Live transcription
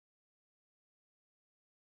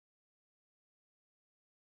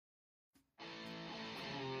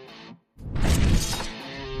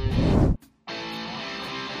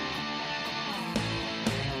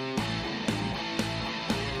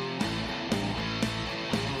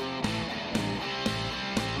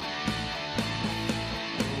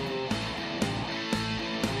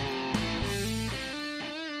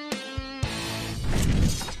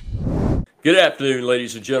Good afternoon,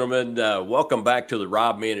 ladies and gentlemen. Welcome back to the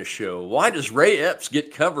Rob Maness Show. Why does Ray Epps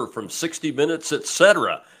get cover from 60 Minutes,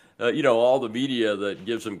 etc.? All the media that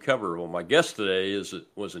gives him cover. Well, my guest today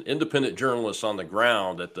was an independent journalist on the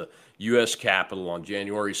ground at the U.S. Capitol on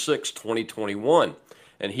January 6, 2021.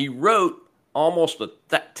 And he wrote almost a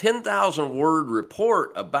 10,000-word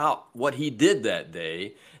report about what he did that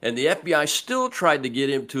day. And the FBI still tried to get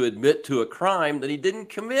him to admit to a crime that he didn't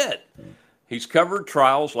commit. He's covered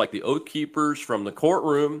trials like the Oath Keepers from the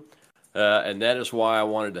courtroom, and that is why I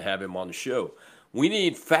wanted to have him on the show. We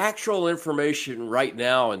need factual information right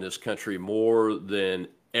now in this country more than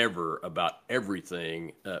ever about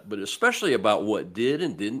everything, but especially about what did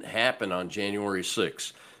and didn't happen on January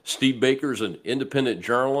 6th. Steve Baker's an independent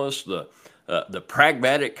journalist. The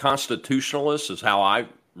pragmatic constitutionalist is how I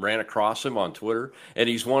ran across him on Twitter, and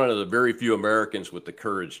he's one of the very few Americans with the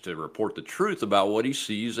courage to report the truth about what he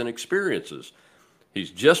sees and experiences.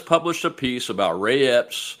 He's just published a piece about Ray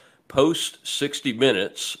Epps' post 60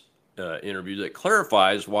 Minutes interview that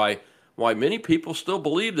clarifies why many people still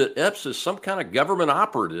believe that Epps is some kind of government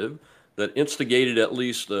operative that instigated at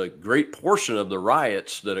least a great portion of the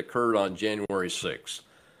riots that occurred on January 6th.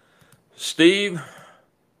 Steve,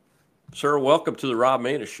 sir, welcome to the Rob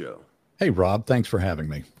Maness Show. Hey, Rob, thanks for having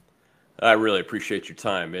me. I really appreciate your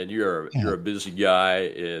time, man. You're a busy guy,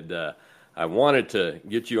 and I wanted to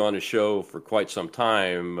get you on the show for quite some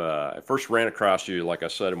time. I first ran across you, like I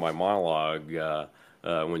said in my monologue,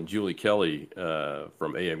 when Julie Kelly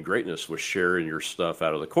from AM Greatness was sharing your stuff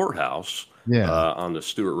out of the courthouse on the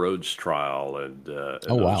Stewart Rhodes trial. And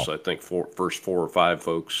wow. I think first 4 or 5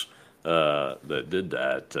 folks that did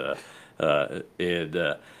that.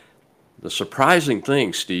 The surprising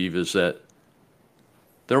thing, Steve, is that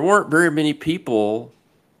there weren't very many people,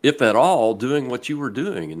 if at all, doing what you were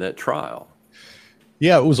doing in that trial.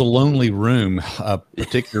 Yeah, it was a lonely room,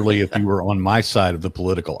 particularly if you were on my side of the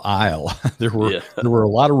political aisle. There were a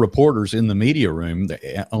lot of reporters in the media room.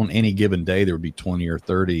 On any given day, there would be 20 or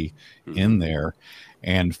 30 in there.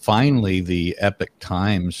 And finally, the Epic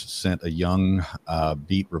Times sent a young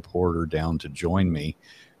beat reporter down to join me.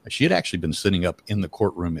 She had actually been sitting up in the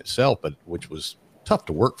courtroom itself, which was tough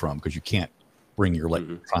to work from because you can't bring your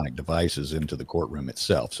electronic devices into the courtroom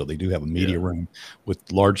itself. So they do have a media room with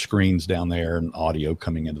large screens down there and audio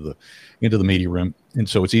coming into the media room. And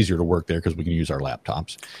so it's easier to work there because we can use our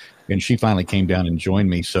laptops. And she finally came down and joined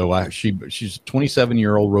me. So she's a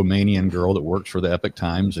 27-year-old Romanian girl that works for the Epic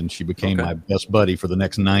Times, and she became my best buddy for the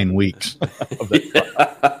next 9 weeks.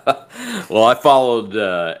 Well, I followed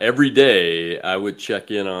every day. I would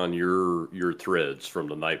check in on your threads from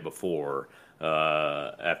the night before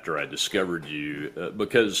after I discovered you,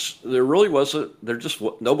 because there really wasn't.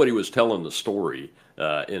 Nobody was telling the story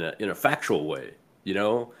in a factual way.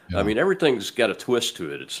 I mean, everything's got a twist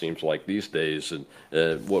to it. It seems like these days, and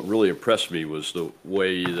what really impressed me was the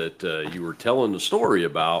way that you were telling the story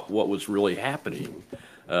about what was really happening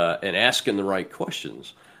and asking the right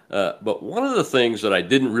questions. But one of the things that I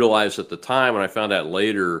didn't realize at the time, and I found out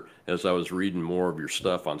later as I was reading more of your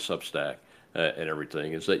stuff on Substack and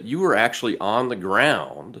everything, is that you were actually on the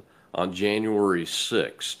ground on January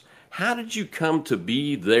 6th. How did you come to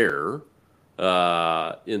be there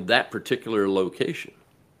in that particular location?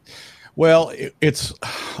 Well, it's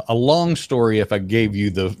a long story if I gave you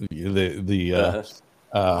the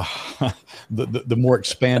more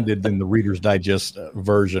expanded than the Reader's Digest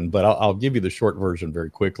version, but I'll give you the short version very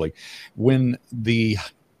quickly. When the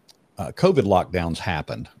COVID lockdowns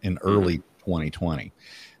happened in early 2020,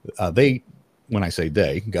 when I say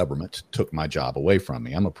government took my job away from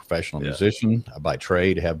me. I'm a professional musician by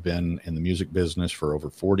trade, have been in the music business for over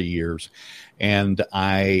 40 years, and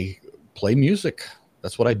I play music.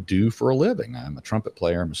 That's what I do for a living. I'm a trumpet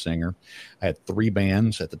player. I'm a singer. I had 3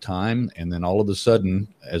 bands at the time. And then all of a sudden,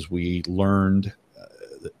 as we learned,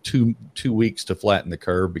 2 weeks to flatten the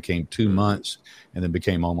curve became 2 months and then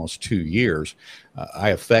became almost 2 years.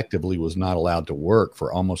 I effectively was not allowed to work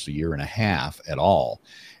for almost a year and a half at all.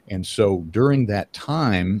 And so during that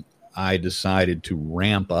time, I decided to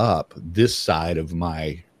ramp up this side of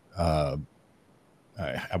my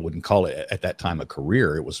I wouldn't call it at that time a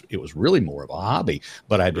career. It was really more of a hobby,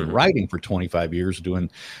 but I'd been writing for 25 years, doing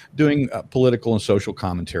political and social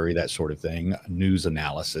commentary, that sort of thing, news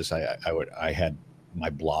analysis. I had my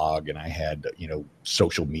blog, and I had,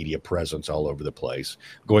 social media presence all over the place,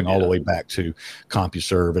 going all the way back to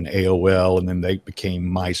CompuServe and AOL. And then they became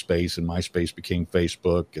MySpace, and MySpace became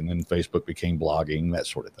Facebook, and then Facebook became blogging, that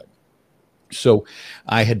sort of thing. So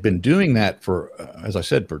I had been doing that for, as I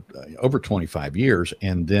said, for over 25 years.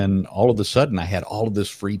 And then all of a sudden I had all of this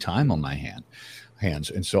free time on my hand. I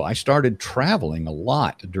hands. And so I started traveling a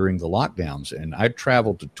lot during the lockdowns, and I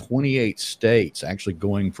traveled to 28 states, actually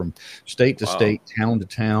going from state to Wow. state, town to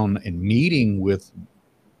town, and meeting with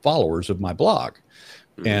followers of my blog.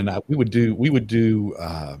 Mm-hmm. And we would do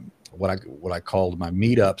what I called my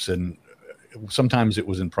meetups, and sometimes it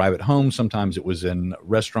was in private homes, sometimes it was in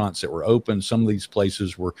restaurants that were open. Some of these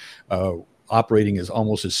places were operating as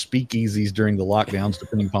almost as speakeasies during the lockdowns,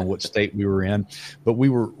 depending upon what state we were in. But we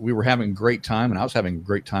were having a great time, and I was having a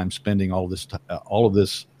great time spending all of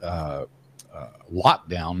this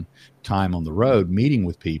lockdown time on the road, meeting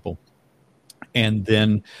with people. And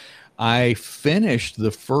then I finished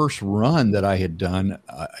the first run that I had done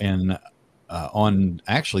on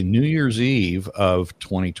actually New Year's Eve of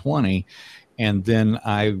 2020, and then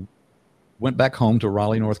I went back home to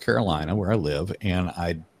Raleigh, North Carolina, where I live, and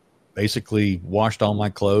I basically washed all my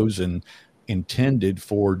clothes and intended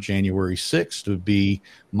for January 6th to be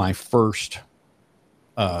my first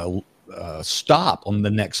stop on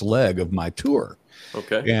the next leg of my tour.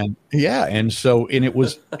 Okay. And yeah, and so it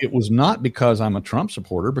was not because I'm a Trump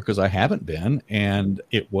supporter, because I haven't been, and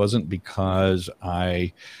it wasn't because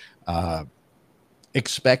I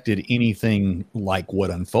expected anything like what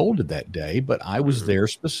unfolded that day, but I was there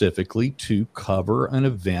specifically to cover an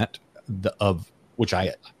event of which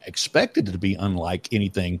I expected to be unlike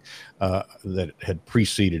anything that had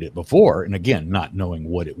preceded it before. And again, not knowing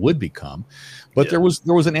what it would become, but there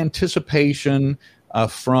was an anticipation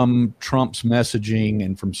from Trump's messaging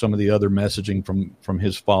and from some of the other messaging from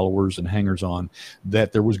his followers and hangers on,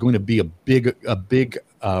 that there was going to be a big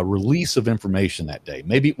release of information that day.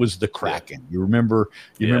 Maybe it was the Kraken. You remember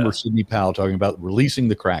Sidney Powell talking about releasing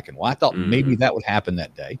the Kraken. Well, I thought maybe that would happen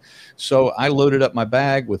that day. So I loaded up my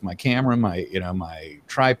bag with my camera, my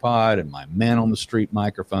tripod, and my man on the street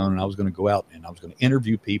microphone, and I was going to go out and I was going to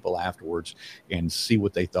interview people afterwards and see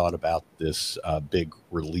what they thought about this big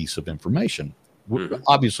release of information.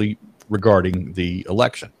 Obviously regarding the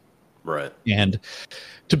election. Right. And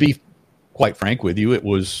to be quite frank with you, it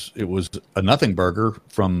was a nothing burger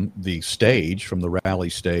from the stage, from the rally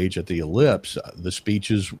stage at the Ellipse. The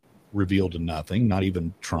speeches revealed nothing, not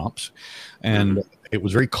even Trump's. And it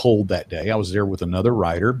was very cold that day. I was there with another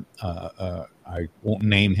writer. I won't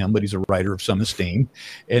name him, but he's a writer of some esteem.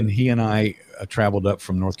 And he and I traveled up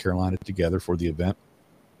from North Carolina together for the event.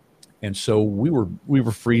 And so we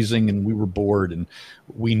were freezing and we were bored, and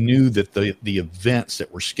we knew that the events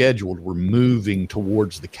that were scheduled were moving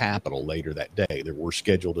towards the Capitol later that day. There were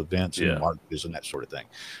scheduled events and marches and that sort of thing.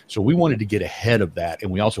 So we wanted to get ahead of that, and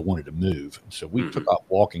we also wanted to move. So we took off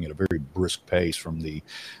walking at a very brisk pace from the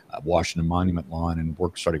Washington Monument lawn and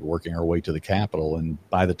started working our way to the Capitol. And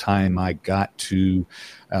by the time I got to,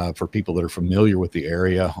 for people that are familiar with the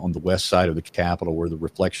area on the west side of the Capitol where the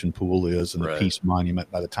reflection pool is and the Peace Monument,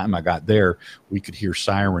 by the time I got there, we could hear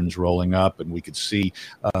sirens rolling up, and we could see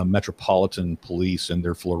Metropolitan Police in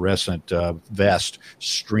their fluorescent vest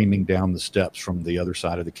streaming down the steps from the other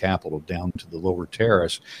side of the Capitol down to the lower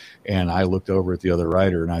terrace. And I looked over at the other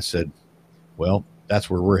writer and I said, well, that's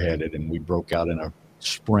where we're headed. And we broke out in a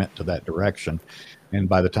sprint to that direction. And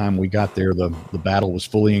by the time we got there, the battle was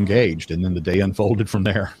fully engaged, and then the day unfolded from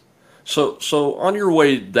there. So on your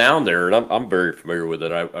way down there, and I'm very familiar with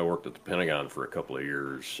it. I worked at the Pentagon for a couple of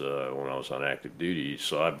years when I was on active duty.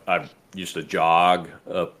 So I used to jog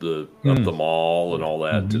up the mall and all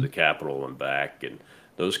that to the Capitol and back and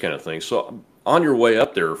those kind of things. So on your way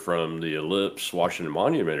up there from the Ellipse, Washington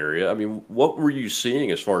Monument area, I mean, what were you seeing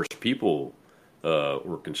as far as people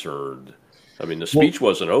were concerned? I mean, the speech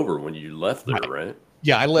wasn't over when you left there, right?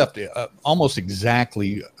 Yeah, I left almost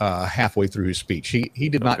exactly halfway through his speech. He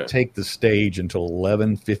did not take the stage until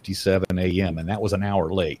 11:57 a.m., and that was an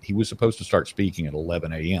hour late. He was supposed to start speaking at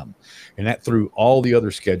 11 a.m., and that threw all the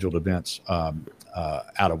other scheduled events out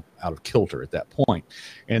of kilter at that point.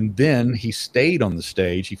 And then he stayed on the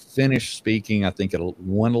stage. He finished speaking, I think, at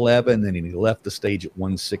 1:11, and then he left the stage at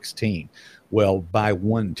 1:16. Well, by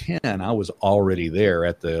 1:10, I was already there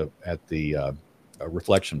at the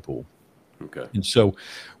reflection pool. Okay. And so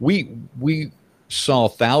we saw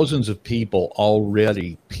thousands of people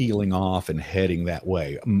already peeling off and heading that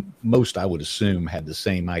way. Most, I would assume, had the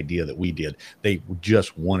same idea that we did. They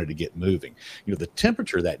just wanted to get moving. You know, the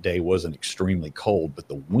temperature that day wasn't extremely cold, but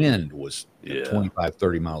the wind was 25,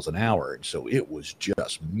 30 miles an hour. And so it was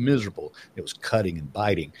just miserable. It was cutting and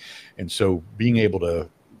biting. And so being able to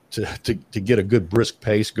get a good brisk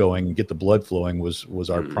pace going and get the blood flowing was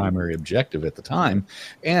our primary objective at the time.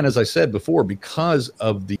 And as I said before, because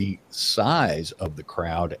of the size of the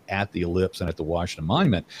crowd at the Ellipse and at the Washington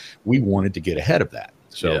Monument, we wanted to get ahead of that.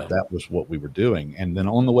 So that was what we were doing. And then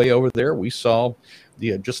on the way over there, we saw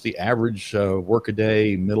just the average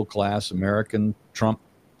workaday, middle-class American Trump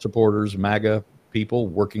supporters, MAGA people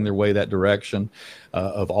working their way that direction,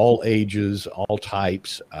 of all ages, all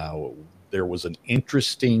types. There was an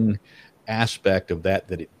interesting aspect of that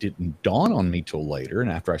it didn't dawn on me till later,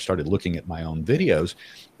 and after I started looking at my own videos,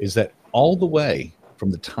 is that all the way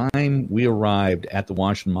from the time we arrived at the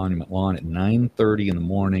Washington Monument lawn at 9:30 in the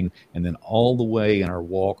morning, and then all the way in our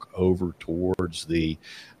walk over towards the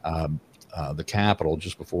Capitol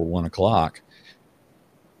just before 1 o'clock,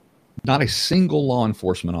 not a single law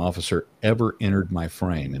enforcement officer ever entered my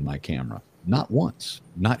frame in my camera. Not once.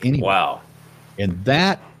 Not anyone. Wow. And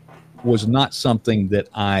that was not something that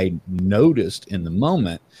I noticed in the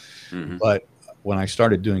moment, but when I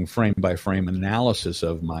started doing frame by frame analysis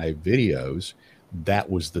of my videos, that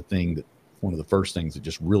was the thing that one of the first things that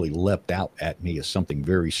just really leapt out at me as something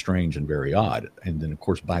very strange and very odd. And then, of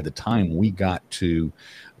course, by the time we got to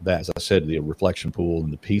that, as I said, the reflection pool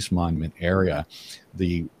and the Peace Monument area,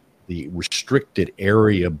 the restricted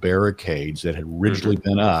area barricades that had originally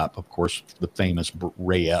been up, of course, the famous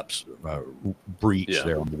Ray Epps breach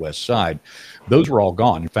there on the west side, those were all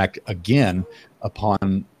gone. In fact, again,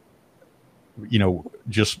 upon,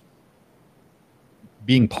 just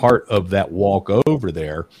being part of that walk over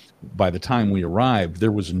there, by the time we arrived,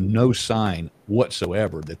 there was no sign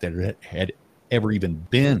whatsoever that there had ever even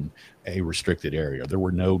been a restricted area. There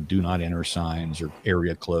were no do not enter signs or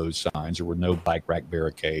area closed signs. There were no bike rack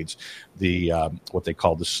barricades. The what they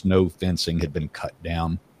call the snow fencing had been cut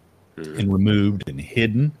down and removed and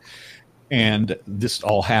hidden. And this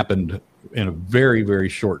all happened in a very, very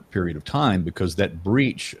short period of time, because that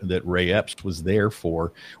breach that Ray Epps was there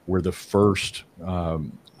for were the first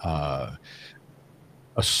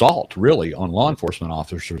assault really on law enforcement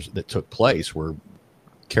officers that took place, where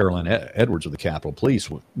Carolyn Edwards of the Capitol Police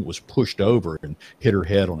was pushed over and hit her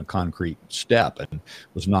head on a concrete step and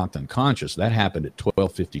was knocked unconscious. That happened at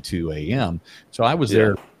 12:52 a.m. So I was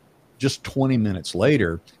there just 20 minutes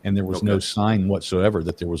later, and there was no sign whatsoever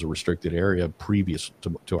that there was a restricted area previous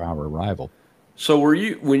to our arrival. So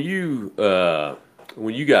when you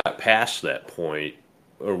got past that point,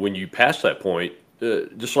 or when you passed that point,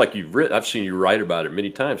 just like you've written, I've seen you write about it many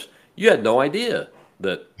times, you had no idea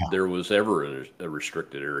that there was ever a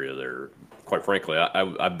restricted area there. Quite frankly,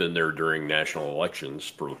 I've been there during national elections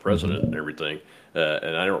for the president and everything,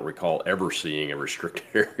 and I don't recall ever seeing a restricted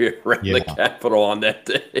area around the Capitol on that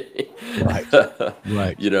day. Right.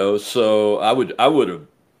 So I would have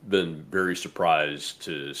been very surprised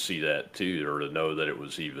to see that too, or to know that it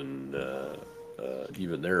was even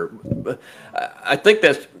there. But I think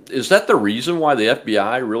is that the reason why the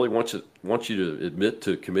FBI really wants you to admit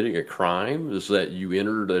to committing a crime, is that you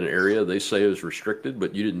entered an area they say is restricted,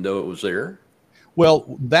 but you didn't know it was there?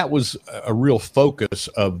 Well, that was a real focus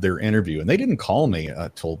of their interview, and they didn't call me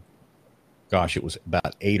till, gosh, it was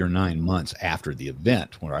about 8 or 9 months after the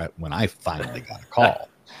event when I finally got a call.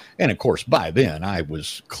 And of course, by then I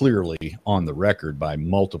was clearly on the record by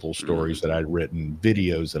multiple stories that I'd written,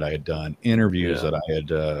 videos that I had done, interviews that I had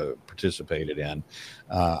participated in.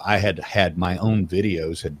 I had my own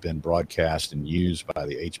videos had been broadcast and used by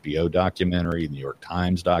the HBO documentary, the New York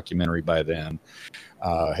Times documentary by then,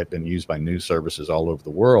 had been used by news services all over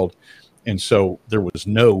the world. And so there was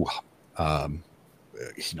no,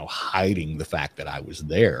 hiding the fact that I was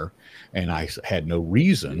there, and I had no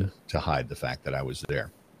reason to hide the fact that I was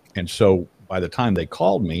there. And so by the time they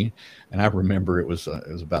called me, and I remember it was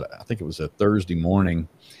about, I think it was a Thursday morning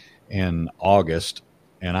in August,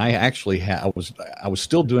 and I actually I was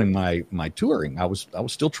still doing my touring. I was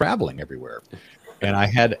still traveling everywhere, and I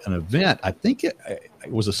had an event. I think it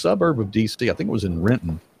was a suburb of DC. I think it was in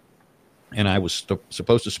Renton, and I was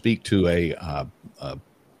supposed to speak to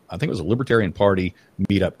I think it was a Libertarian Party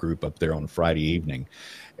meetup group up there on Friday evening.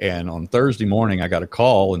 And on Thursday morning, I got a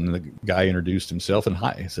call, and the guy introduced himself and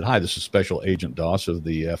he said, "Hi, this is Special Agent Doss of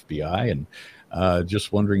the FBI, and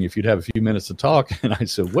just wondering if you'd have a few minutes to talk." And I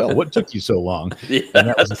said, "Well, what took you so long?" And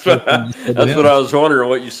that was that's what I was wondering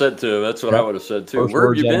what you said to him. That's what I would have said too. First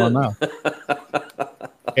Where have you words been?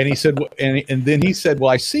 And he said, and then he said, "Well,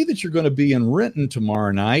 I see that you're going to be in Renton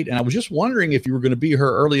tomorrow night, and I was just wondering if you were going to be here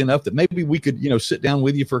early enough that maybe we could, sit down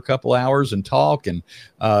with you for a couple hours and talk, and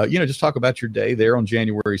just talk about your day there on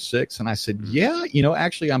January 6th." And I said, "Yeah,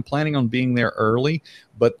 actually, I'm planning on being there early,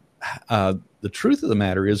 but the truth of the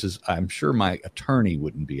matter is I'm sure my attorney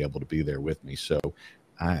wouldn't be able to be there with me, so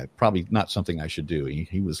probably not something I should do.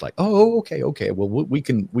 He was like, oh, okay. Well, we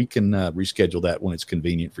can reschedule that when it's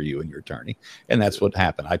convenient for you and your attorney. And that's what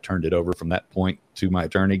happened. I turned it over from that point to my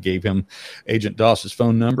attorney, gave him Agent Doss's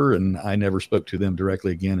phone number, and I never spoke to them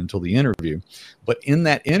directly again until the interview. But in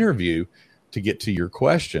that interview, to get to your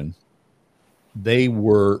question, they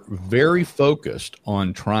were very focused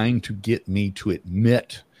on trying to get me to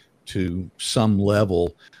admit to some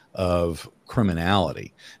level of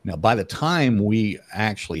criminality. Now, by the time we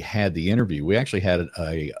actually had the interview, we actually had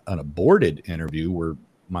an aborted interview where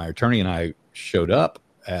my attorney and I showed up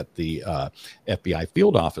at the FBI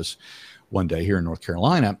field office one day here in North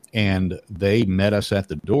Carolina, and they met us at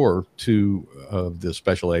the door, two of the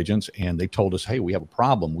special agents, and they told us, hey, we have a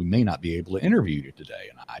problem. We may not be able to interview you today.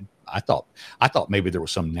 And I thought maybe there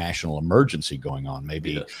was some national emergency going on.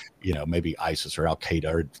 Maybe, maybe ISIS or Al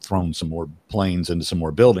Qaeda had thrown some more planes into some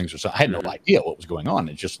more buildings or something. I had no idea what was going on.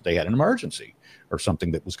 It's just they had an emergency or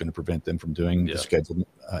something that was going to prevent them from doing the scheduled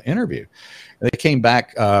interview. And they came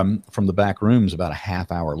back from the back rooms about a half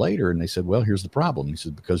hour later, and they said, well, here's the problem. He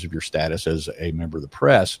said, because of your status as a member of the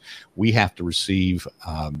press, we have to receive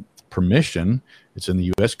permission. It's in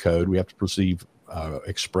the U.S. Code. We have to receive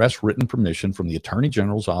express written permission from the Attorney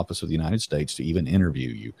General's Office of the United States to even interview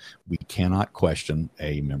you. We cannot question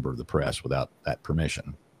a member of the press without that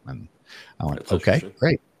permission. And I went, okay,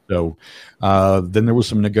 great. So then there was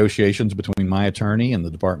some negotiations between my attorney and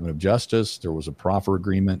the Department of Justice. There was a proffer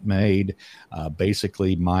agreement made.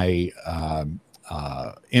 Basically, my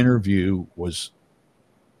interview was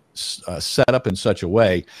set up in such a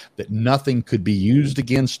way that nothing could be used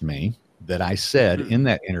against me that I said in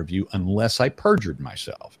that interview unless I perjured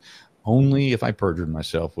myself. Only if I perjured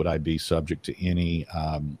myself would I be subject to any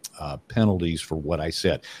penalties for what I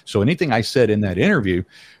said. So anything I said in that interview,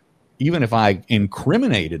 even if I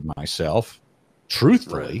incriminated myself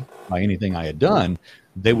truthfully by anything I had done,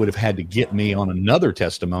 they would have had to get me on another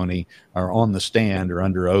testimony or on the stand or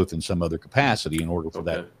under oath in some other capacity in order for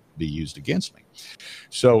that to be used against me.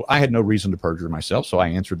 So I had no reason to perjure myself, so I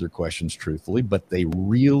answered their questions truthfully, but they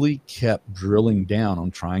really kept drilling down on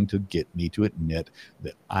trying to get me to admit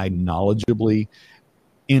that I knowledgeably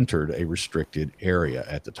entered a restricted area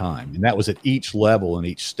at the time. And that was at each level and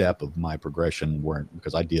each step of my progression,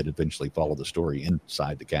 because I did eventually follow the story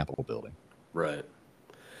inside the Capitol building. Right.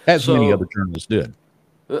 As many other journalists did.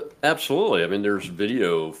 Absolutely. I mean, there's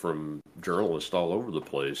video from journalists all over the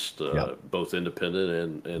place, both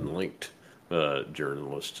independent and linked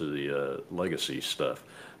journalists to the legacy stuff.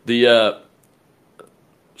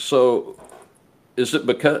 So is it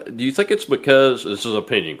because, do you think it's because, this is an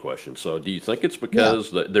opinion question, so do you think it's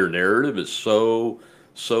because their narrative is so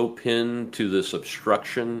pinned to this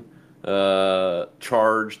obstruction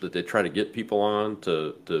charge that they try to get people on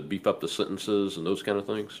to beef up the sentences and those kind of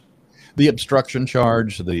things? The obstruction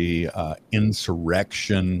charge, the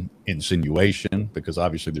insurrection insinuation, because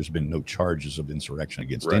obviously there's been no charges of insurrection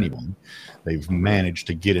against anyone. They've managed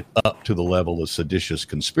to get it up to the level of seditious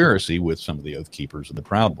conspiracy with some of the Oath Keepers and the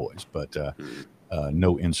Proud Boys, but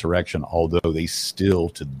no insurrection, although they still,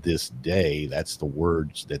 to this day, that's the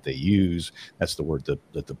words that they use. That's the word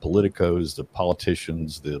that the politicos, the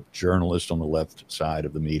politicians, the journalists on the left side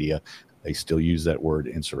of the media, they still use that word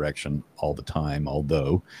insurrection all the time,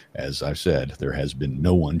 although, as I've said, there has been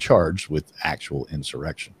no one charged with actual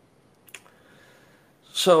insurrection.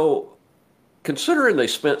 So, considering they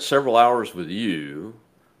spent several hours with you,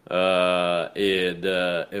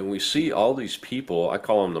 and we see all these people, I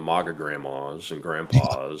call them the MAGA grandmas and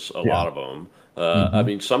grandpas, a lot of them. I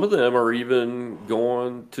mean, some of them are even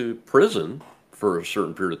going to prison for a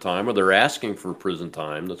certain period of time, or they're asking for prison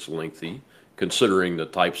time that's lengthy, considering the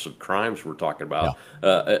types of crimes we're talking about.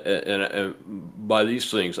 And by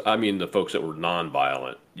these things, I mean the folks that were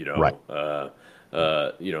nonviolent, so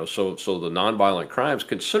the nonviolent crimes,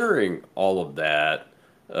 considering all of that,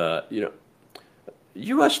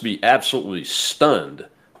 you must be absolutely stunned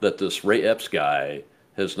that this Ray Epps guy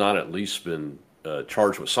has not at least been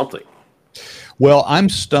charged with something. Well, I'm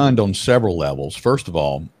stunned on several levels. First of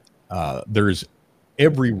all, there's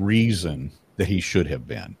every reason that he should have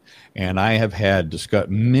been. And I have had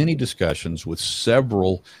many discussions with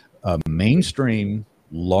several mainstream,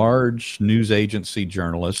 large news agency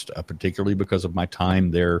journalists, particularly because of my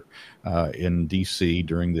time there in D.C.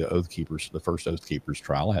 during the first Oath Keepers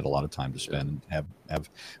trial. I had a lot of time to spend and have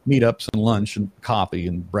meetups and lunch and coffee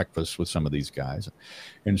and breakfast with some of these guys.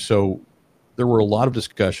 And so there were a lot of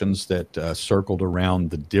discussions that circled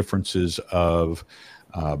around the differences of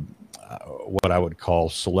what I would call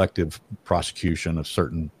selective prosecution of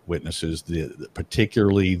certain witnesses,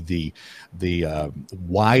 particularly the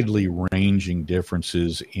widely ranging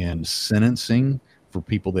differences in sentencing for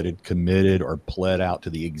people that had committed or pled out to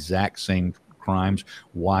the exact same crimes.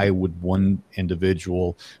 Why would one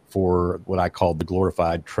individual for what I call the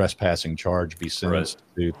glorified trespassing charge be sentenced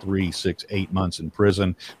to 3, 6, 8 months in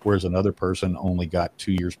prison, whereas another person only got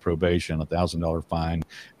 2 years probation, $1,000 fine,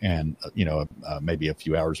 and maybe a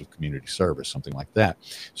few hours of community service, something like that.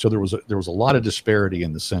 So there was a lot of disparity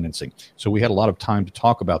in the sentencing. So we had a lot of time to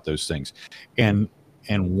talk about those things, and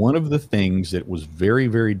one of the things that was very,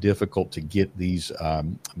 very difficult to get these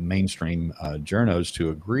mainstream journos to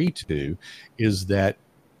agree to is that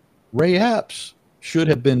Ray Epps should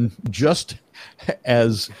have been just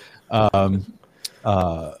as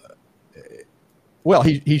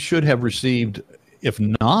he should have received, if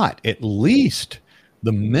not at least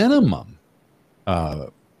the minimum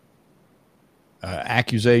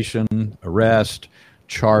accusation, arrest,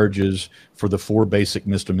 charges for the 4 basic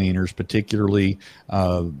misdemeanors, particularly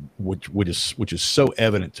which is so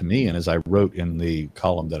evident to me, and as I wrote in the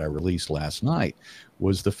column that I released last night,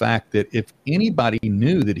 was the fact that if anybody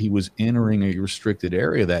knew that he was entering a restricted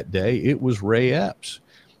area that day, it was Ray Epps.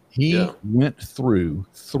 He went through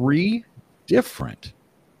 3 different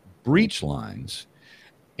breach lines,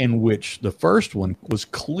 in which the first one was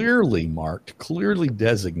clearly marked, clearly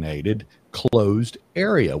designated closed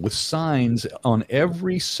area with signs on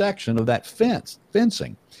every section of that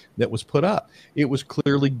fencing that was put up. It was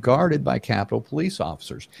clearly guarded by Capitol police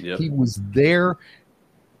officers. Yep. He was there.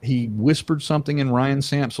 He whispered something in Ryan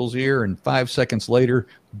Sampsell's ear, and 5 seconds later,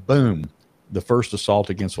 boom, the first assault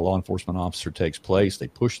against a law enforcement officer takes place. They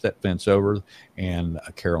pushed that fence over, and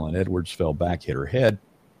Carolyn Edwards fell back, hit her head,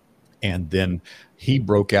 and then he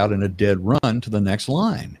broke out in a dead run to the next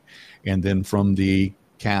line. And then from the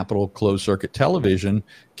Capitol closed circuit television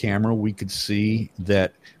camera, we could see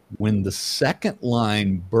that when the second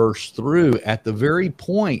line burst through at the very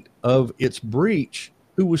point of its breach,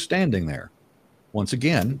 who was standing there? Once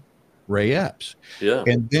again, Ray Epps. Yeah.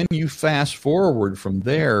 And then you fast forward from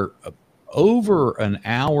there over an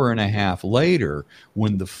hour and a half later,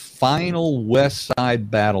 when the final West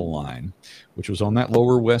Side battle line, which was on that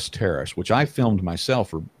lower West Terrace, which I filmed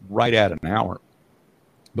myself for right at an hour,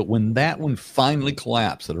 but when that one finally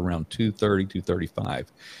collapsed at around 2:30, 2:35,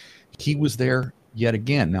 he was there yet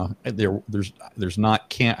again. Now, there's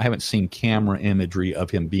not I haven't seen camera imagery of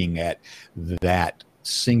him being at that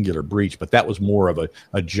singular breach, but that was more of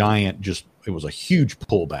a giant, just, it was a huge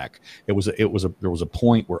pullback. There was a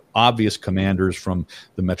point where obvious commanders from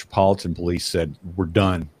the Metropolitan Police said, "We're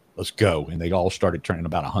done. Let's go." And they all started turning,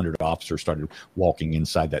 about 100 officers started walking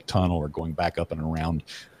inside that tunnel or going back up and around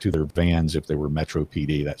to their vans if they were Metro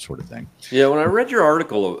PD, that sort of thing. Yeah, when I read your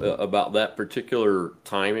article about that particular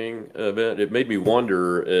timing event, it made me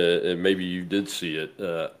wonder, and maybe you did see it,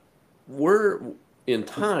 where in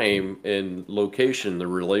time and location the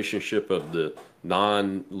relationship of the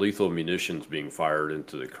non-lethal munitions being fired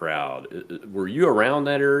into the crowd. Were you around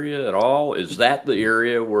that area at all? Is that the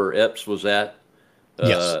area where Epps was at?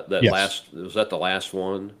 Yes. Was that the last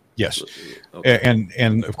one? Yes. Okay.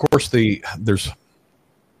 And of course there's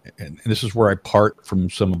and this is where I part from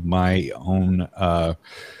some of my own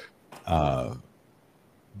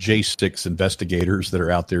J6 investigators that are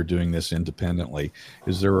out there doing this independently,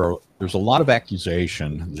 is there's a lot of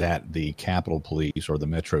accusation that the Capitol Police or the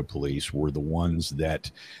Metro Police were the ones that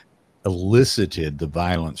elicited the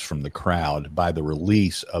violence from the crowd by the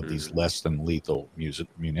release of these less than lethal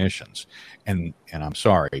munitions. And I'm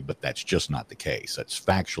sorry, but that's just not the case. That's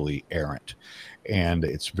factually errant. And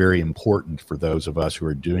it's very important for those of us who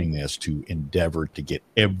are doing this to endeavor to get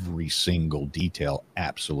every single detail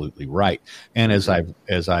absolutely right. And as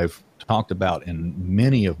I've talked about in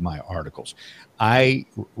many of my articles, I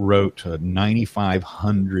wrote a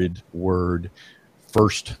 9,500 word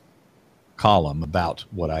first column about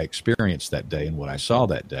what I experienced that day and what I saw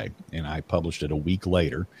that day. And I published it a week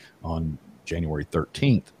later on January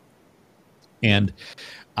 13th. And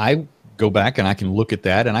I go back and I can look at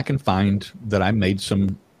that and I can find that I made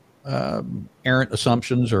some errant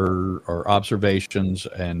assumptions or observations,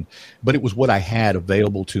 but it was what I had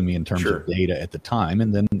available to me in terms of data at the time.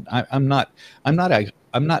 And then I'm not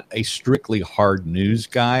a strictly hard news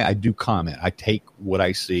guy. I do comment. I take what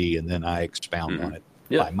I see and then I expound on it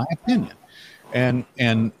by my opinion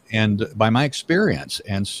and by my experience.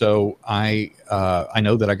 And so I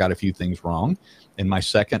know that I got a few things wrong. In my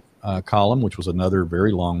second column, which was another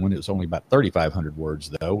very long one, it was only about 3,500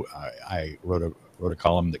 words, though. I wrote a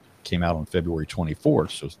column that came out on February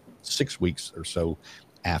 24th, so 6 weeks or so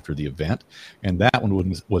after the event. And that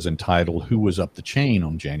one was entitled "Who Was Up the Chain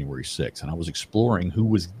on January 6th?" And I was exploring who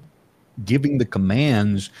was giving the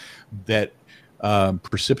commands that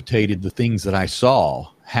precipitated the things that I saw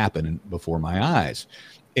happen before my eyes.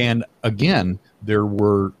 And again, there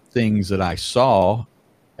were things that I saw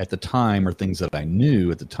at the time or things that I knew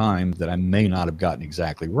at the time that I may not have gotten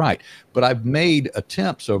exactly right. But I've made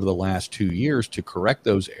attempts over the last 2 years to correct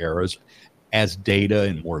those errors as data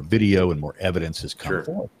and more video and more evidence has come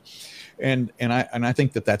forth. And I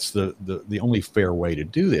think that that's the only fair way to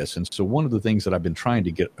do this. And so one of the things that I've been trying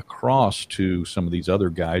to get across to some of these other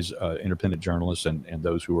guys, independent journalists and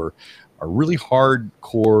those who are really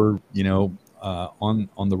hardcore,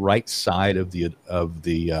 on the right side of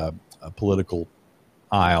the political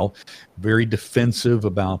aisle, very defensive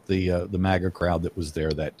about the MAGA crowd that was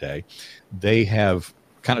there that day. They have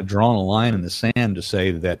kind of drawn a line in the sand to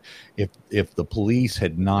say that if the police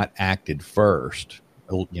had not acted first,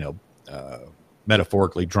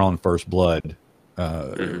 metaphorically drawn first blood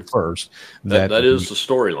first, that is the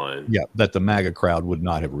storyline. Yeah, that the MAGA crowd would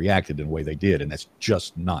not have reacted in the way they did, and that's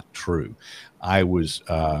just not true. I was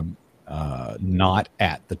not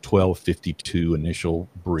at the 12:52 initial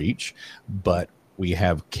breach, but we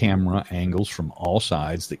have camera angles from all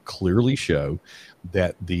sides that clearly show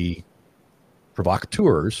that the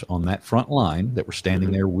provocateurs on that front line that were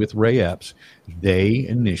standing there with Ray Epps, they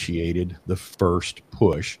initiated the first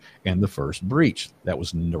push and the first breach. There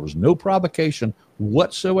was no provocation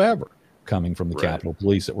whatsoever coming from the Capitol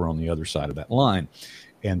Police that were on the other side of that line.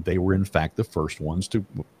 And they were, in fact, the first ones to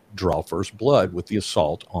draw first blood with the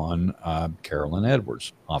assault on Officer Carolyn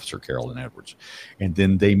Edwards. And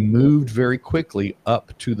then they moved very quickly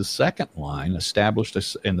up to the second line, and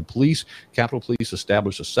the Capitol Police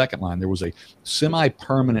established a second line. There was a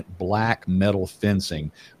semi-permanent black metal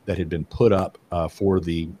fencing that had been put up for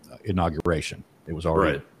the inauguration. It was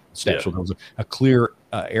already established. So there was a clear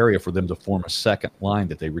area for them to form a second line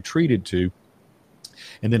that they retreated to.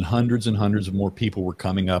 And then hundreds and hundreds of more people were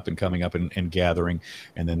coming up and gathering.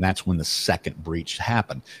 And then that's when the second breach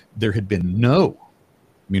happened. There had been no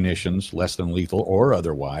munitions, less than lethal or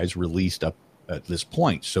otherwise, released up at this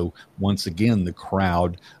point. So once again, the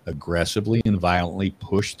crowd aggressively and violently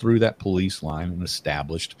pushed through that police line and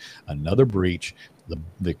established another breach.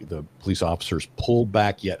 The police officers pulled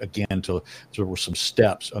back yet again so there were some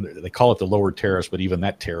steps. They call it the lower terrace, but even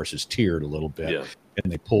that terrace is tiered a little bit. Yeah. And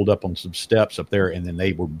they pulled up on some steps up there, and then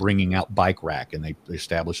they were bringing out bike rack, and they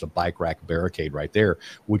established a bike rack barricade right there,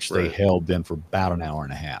 which they held then for about an hour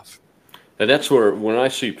and a half. And that's where, when I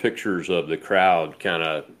see pictures of the crowd kind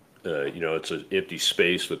of, it's an empty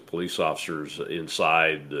space with police officers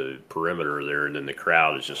inside the perimeter there, and then the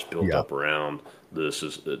crowd is just built up around this.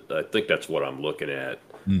 I think that's what I'm looking at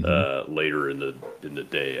later in the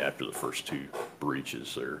day after the first two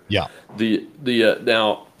breaches there. Yeah.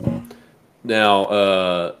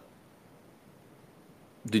 Now,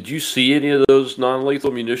 did you see any of those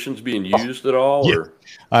non-lethal munitions being used at all? Yeah. Or?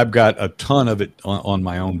 I've got a ton of it on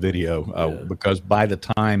my own video because by the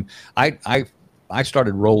time I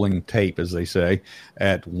started rolling tape, as they say,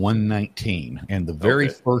 at 1:19, and the very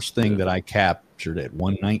first thing that I captured at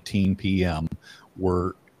 1:19 p.m.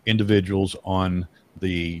 were individuals on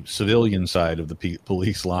the civilian side of the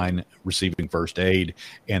police line receiving first aid,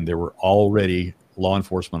 and there were already law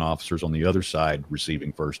enforcement officers on the other side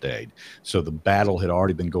receiving first aid. So the battle had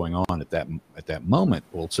already been going on at that moment.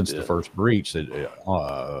 Well, since the first breach,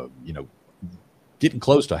 getting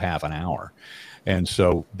close to half an hour, and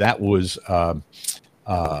so that was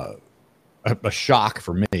a shock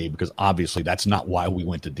for me because obviously that's not why we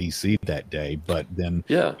went to D.C. that day. But then,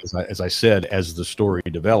 as I said, as the story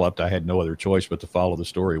developed, I had no other choice but to follow the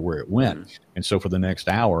story where it went. And so for the next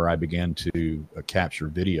hour, I began to capture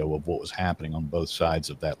video of what was happening on both sides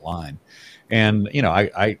of that line. And,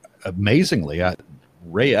 I amazingly,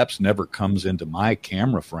 Ray Epps never comes into my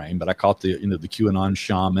camera frame, but I caught the QAnon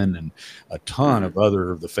shaman and a ton of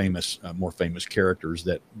other of the more famous characters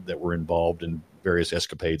that were involved in various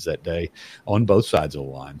escapades that day on both sides of the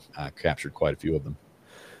line. I captured quite a few of them.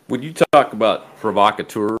 When you talk about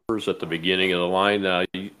provocateurs at the beginning of the line, I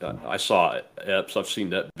saw Epps. I've seen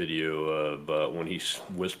that video of when he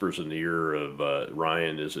whispers in the ear of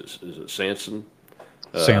Ryan. Is it Sanson?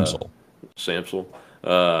 Samsel.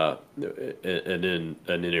 And then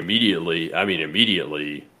immediately,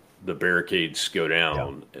 the barricades go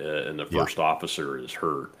down, and the first officer is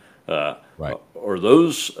hurt. Right. Are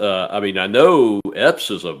those? I know Epps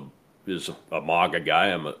is a MAGA guy.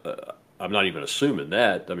 I'm not even assuming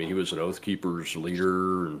that. I mean, he was an Oath Keepers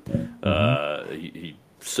leader, and he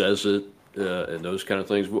says it and those kind of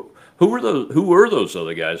things. Who were those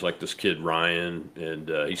other guys? Like this kid Ryan, and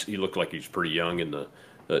he looked like he's pretty young in the.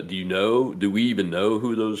 Do we even know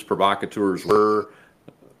who those provocateurs were?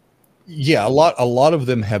 Yeah, a lot of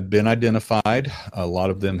them have been identified. A lot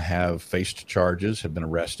of them have faced charges, have been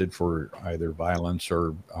arrested for either violence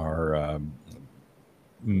or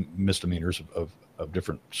misdemeanors of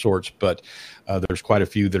different sorts. But there's quite a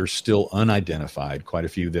few that are still unidentified. Quite a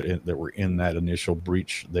few that were in that initial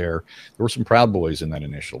breach. There were some Proud Boys in that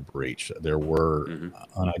initial breach. There were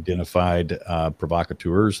unidentified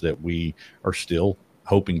provocateurs that we are still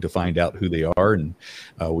hoping to find out who they are, and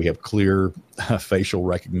we have clear facial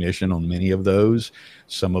recognition on many of those.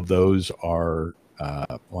 Some of those are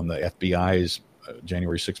on the FBI's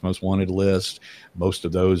January 6th most wanted list. Most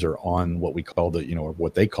of those are on what we call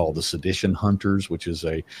what they call the sedition hunters, which is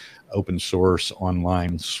a open source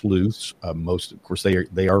online sleuths. Most, of course,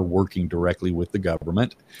 they are working directly with the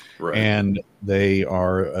government, Right. and they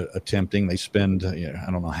are attempting. They spend I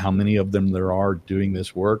don't know how many of them there are doing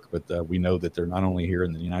this work, but we know that they're not only here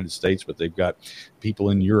in the United States, but they've got people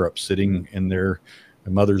in Europe sitting in their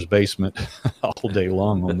mother's basement all day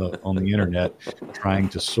long on the internet, trying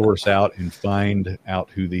to source out and find out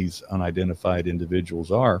who these unidentified individuals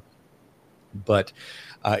are. But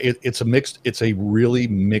it's a really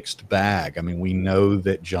mixed bag. I mean, we know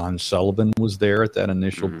that John Sullivan was there at that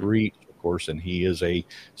initial breach, of course, and he is a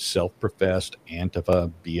self-professed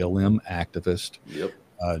Antifa BLM activist. Yep.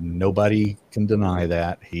 Nobody can deny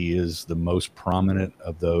that. He is the most prominent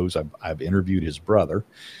of those. I've interviewed his brother.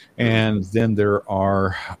 And then there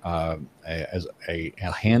are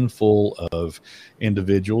a handful of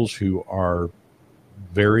individuals who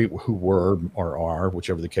were or are,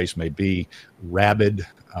 whichever the case may be, rabid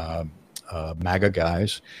MAGA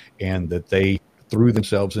guys, and that they threw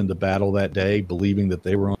themselves into battle that day, believing that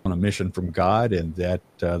they were on a mission from God, and that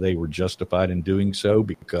they were justified in doing so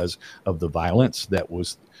because of the violence that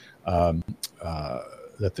was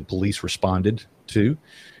that the police responded to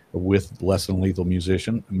with less than lethal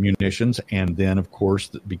munitions. And then, of course,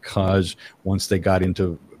 because once they got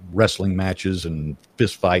into wrestling matches and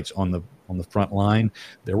fist fights on the front line,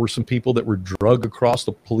 there were some people that were dragged across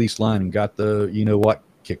the police line and got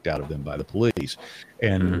kicked out of them by the police,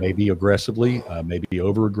 and maybe aggressively, maybe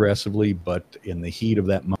over aggressively, but in the heat of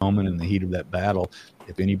that moment, in the heat of that battle,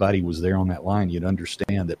 if anybody was there on that line, you'd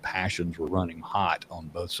understand that passions were running hot on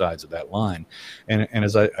both sides of that line. And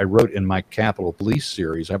as I wrote in my Capitol Police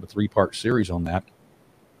series, I have a 3-part series on that.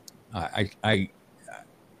 I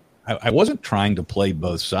wasn't trying to play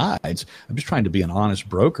both sides. I'm just trying to be an honest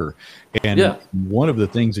broker. And one of the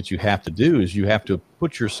things that you have to do is you have to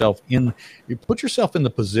put yourself in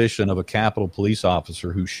the position of a Capitol Police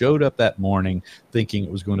officer who showed up that morning thinking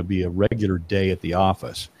it was going to be a regular day at the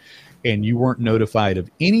office, and you weren't notified of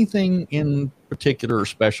anything in particular or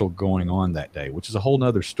special going on that day, which is a whole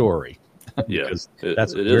nother story. Yeah,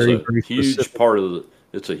 that's it very, is a very huge specific. part of the.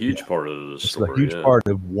 It's a huge part of the story. It's a huge part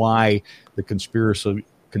of why the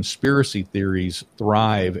conspiracy theories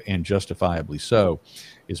thrive, and justifiably so,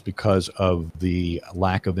 is because of the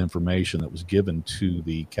lack of information that was given to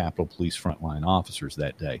the Capitol Police frontline officers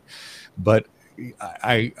that day. But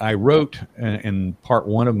I wrote in part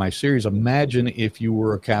 1 of my series, imagine if you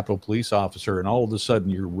were a Capitol Police officer and all of a sudden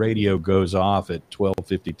your radio goes off at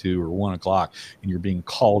 12:52 or 1 o'clock and you're being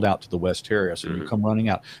called out to the West Terrace, and you come running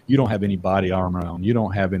out. You don't have any body armor on. You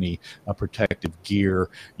don't have any protective gear.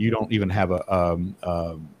 You don't even have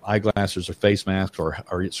eyeglasses or face masks or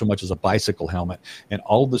so much as a bicycle helmet. And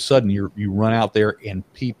all of a sudden you run out there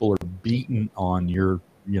and people are beating on your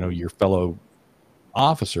fellow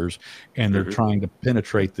officers, and they're trying to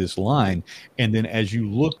penetrate this line. And then as you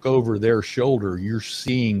look over their shoulder, you're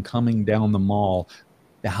seeing coming down the mall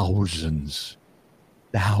thousands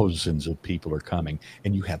of people are coming,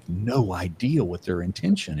 and you have no idea what their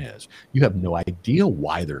intention is. You have no idea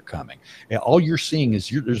why they're coming. And all you're seeing is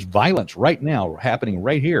there's violence right now happening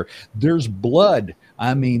right here. There's blood.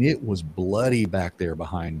 I mean, it was bloody back there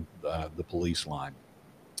behind the police line.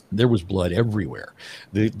 There was blood everywhere.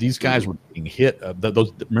 These guys were being hit.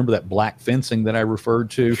 Remember that black fencing that I referred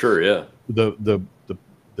to? Sure, yeah.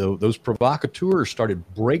 Those provocateurs started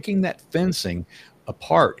breaking that fencing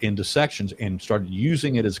apart into sections and started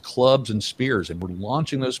using it as clubs and spears, and were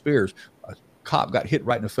launching those spears. A cop got hit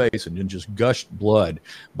right in the face and then just gushed blood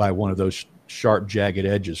by one of those sharp, jagged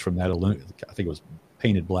edges from that I think it was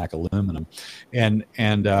painted black aluminum, and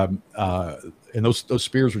those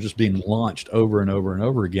spears were just being launched over and over and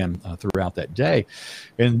over again throughout that day,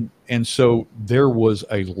 and so there was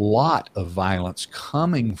a lot of violence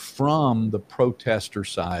coming from the protester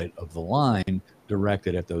side of the line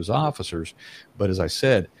directed at those officers. But as I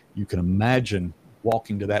said, you can imagine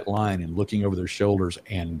walking to that line and looking over their shoulders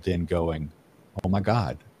and then going, "Oh my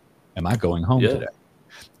God, am I going home today?"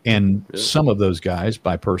 And some of those guys,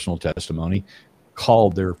 by personal testimony,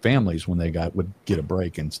 called their families when they would get a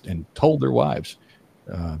break and told their wives,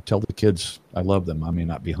 tell the kids I love them. I may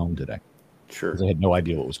not be home today. Sure. They had no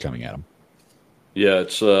idea what was coming at them. Yeah,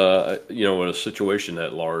 it's in a situation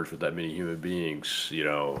that large with that many human beings,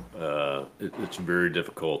 it's very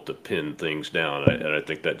difficult to pin things down, and I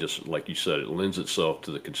think that just like you said, it lends itself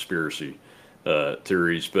to the conspiracy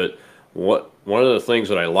theories. But one of the things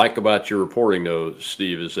that I like about your reporting, though,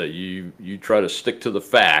 Steve, is that you try to stick to the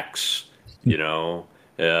facts, and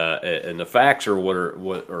the facts are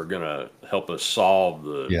what are going to help us solve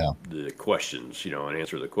the questions, and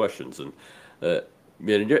answer the questions. And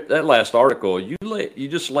in that last article, you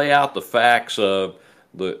just lay out the facts of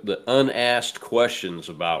the unasked questions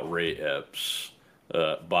about Ray Epps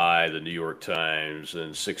by the New York Times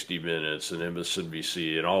and 60 Minutes and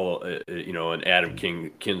MSNBC and all, and Adam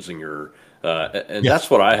Kinzinger. And that's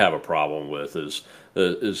what I have a problem with is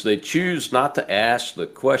they choose not to ask the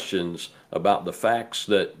questions about the facts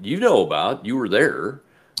that you know about. You were there.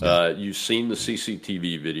 You've seen the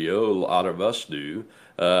CCTV video. A lot of us do.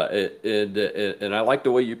 And I like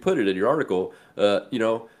the way you put it in your article.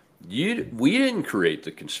 We didn't create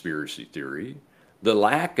the conspiracy theory. The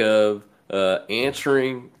lack of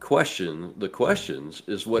answering the questions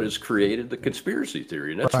is what has created the conspiracy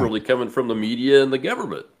theory, and that's really coming from the media and the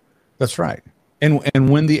government. That's right. And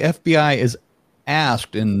when the FBI is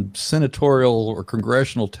asked in senatorial or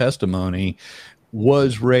congressional testimony,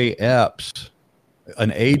 was Ray Epps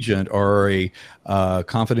an agent or a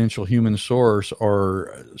confidential human source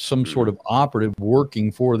or some sort of operative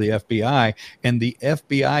working for the FBI, and the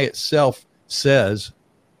FBI itself says,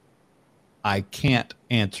 I can't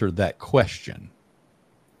answer that question.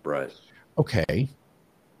 Right. Okay.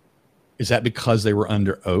 Is that because they were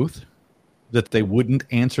under oath that they wouldn't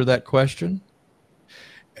answer that question?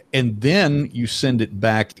 And then you send it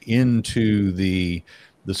back into the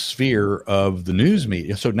sphere of the news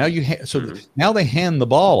media. So now now they hand the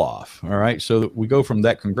ball off. All right. So that we go from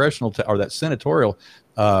that congressional or that senatorial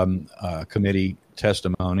committee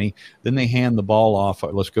testimony. Then they hand the ball off.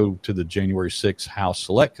 Let's go to the January 6th House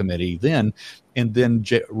Select Committee. And then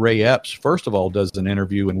Ray Epps, first of all, does an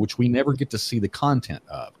interview in which we never get to see the content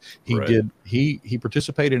of. He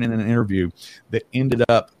participated in an interview that ended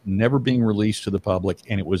up never being released to the public,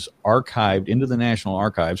 and it was archived into the National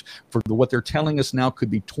Archives for what they're telling us now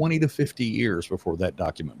could be 20 to 50 years before that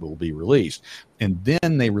document will be released. And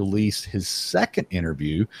then they released his second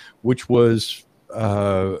interview, which was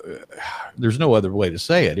there's no other way to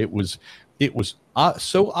say it. It was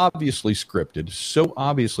so obviously scripted, so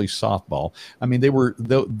obviously softball. I mean, they were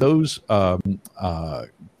those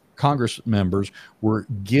Congress members were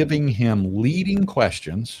giving him leading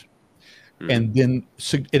questions, and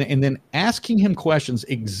then asking him questions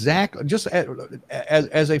exactly just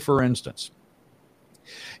as a for instance,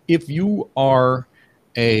 if you are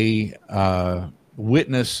a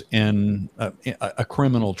witness in a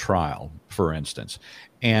criminal trial, for instance,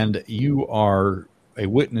 and you are a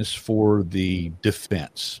witness for the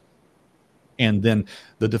defense, and then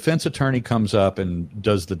the defense attorney comes up and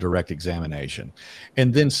does the direct examination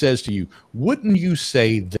and then says to you, wouldn't you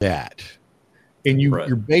say that? And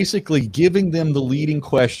you're basically giving them the leading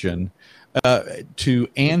question to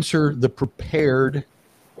answer the prepared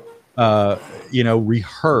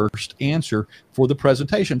rehearsed answer for the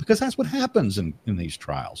presentation, because that's what happens in these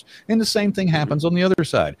trials. And the same thing happens on the other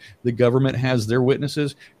side. The government has their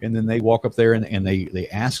witnesses, and then they walk up there and they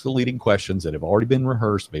ask the leading questions that have already been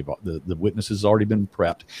rehearsed. The witness has already been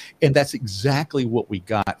prepped. And that's exactly what we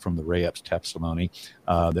got from the Ray Epps testimony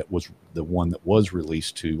that was the one that was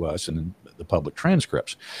released to us in the public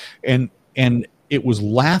transcripts. And it was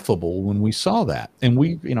laughable when we saw that. And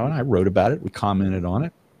and I wrote about it. We commented on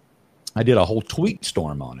it. I did a whole tweet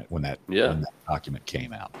storm on it when that document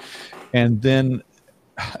came out, and then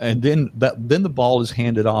the ball is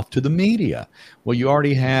handed off to the media. Well, you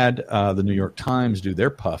already had the New York Times do their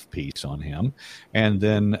puff piece on him, and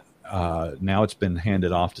then now it's been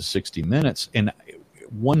handed off to 60 Minutes, and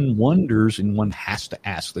one wonders, and one has to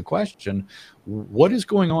ask the question: what is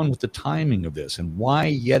going on with the timing of this, and why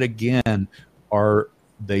yet again are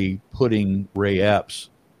they putting Ray Epps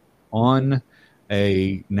on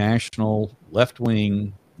a national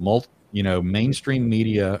left-wing, mainstream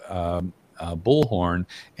media bullhorn,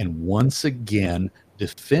 and once again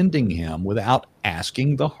defending him without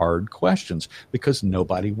asking the hard questions, because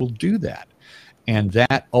nobody will do that. And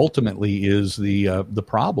that ultimately is the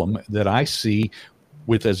problem that I see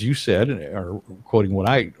with, as you said, or quoting what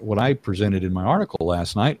I presented in my article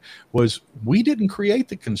last night, was we didn't create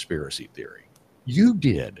the conspiracy theory. You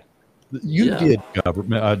did. You Yeah. did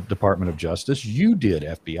government, Department of Justice. You did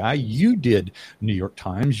FBI. You did New York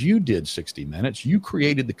Times. You did 60 Minutes. You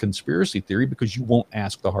created the conspiracy theory because you won't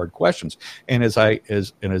ask the hard questions. And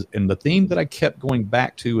and the theme that I kept going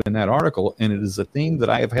back to in that article, and it is a theme that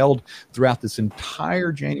I have held throughout this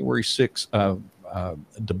entire January 6th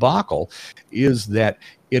debacle, is that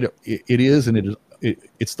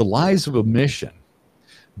it's the lies of omission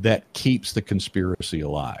that keeps the conspiracy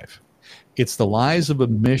alive. It's the lies of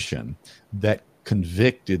omission that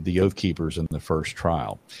convicted the Oath Keepers in the first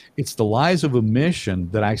trial. It's the lies of omission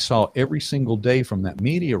that I saw every single day from that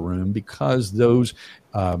media room, because those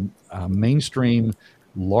mainstream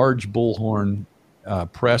large bullhorn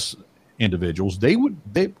press individuals, they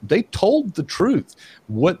told the truth.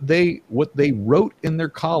 What they wrote in their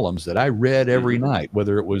columns that I read every night,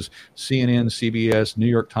 whether it was CNN, CBS, New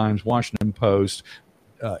York Times, Washington Post,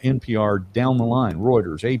 NPR, down the line,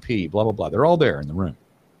 Reuters, AP, blah, blah, blah. They're all there in the room.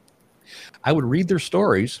 I would read their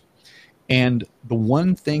stories, and the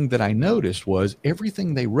one thing that I noticed was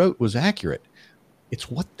everything they wrote was accurate.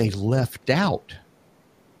 It's what they left out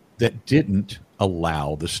that didn't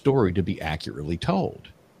allow the story to be accurately told.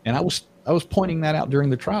 And I was pointing that out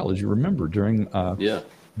during the trial, as you remember, during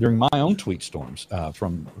my own tweet storms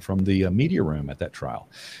from the media room at that trial.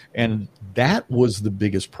 And that was the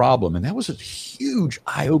biggest problem. And that was a huge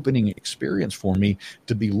eye-opening experience for me,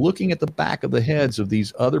 to be looking at the back of the heads of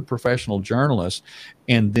these other professional journalists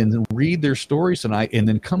and then read their stories tonight, and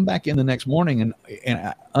then come back in the next morning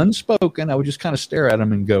and unspoken, I would just kind of stare at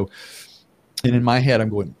them and go, and in my head, I'm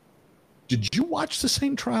going, did you watch the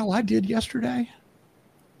same trial I did yesterday?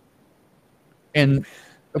 And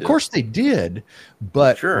of course they did,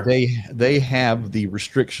 but Sure. they have the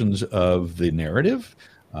restrictions of the narrative,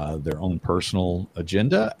 their own personal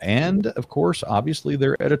agenda, and of course, obviously,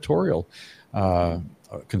 their editorial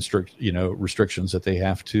restrictions that they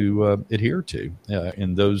have to adhere to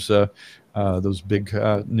in those big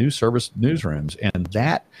news service newsrooms. And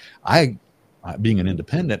that, being an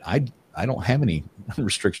independent, I don't have any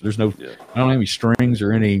restrictions. I don't have any strings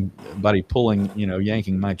or anybody pulling,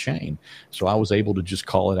 yanking my chain. So I was able to just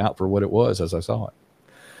call it out for what it was as I saw it.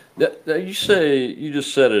 Now you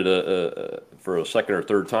just said it for a second or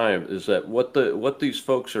third time, is that what these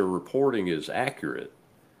folks are reporting is accurate.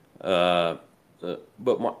 But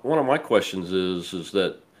one of my questions is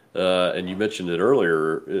that, and you mentioned it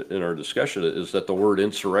earlier in our discussion, is that the word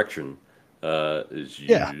insurrection is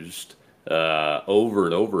used over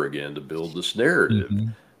and over again to build this narrative.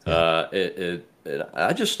 And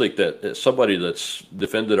I just think that as somebody that's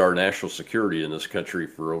defended our national security in this country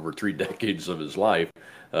for over 3 decades of his life,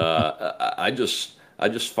 I just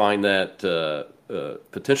find that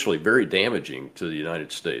potentially very damaging to the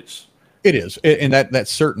United States. It is, and that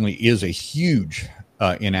certainly is a huge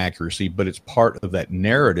inaccuracy, but it's part of that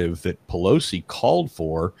narrative that Pelosi called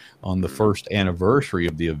for on the first anniversary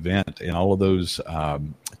of the event, and all of those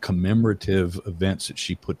commemorative events that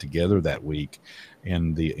she put together that week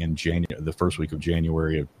in the first week of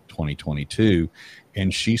January of 2022.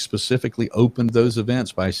 And she specifically opened those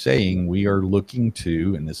events by saying, we are looking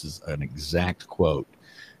to, and this is an exact quote,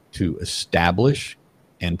 to establish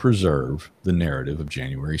and preserve the narrative of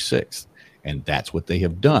January 6th. And that's what they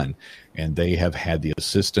have done. And they have had the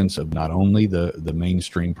assistance of not only the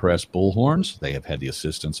mainstream press bullhorns, they have had the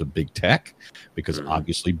assistance of big tech, because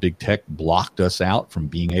obviously big tech blocked us out from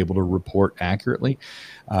being able to report accurately.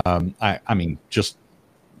 I mean, just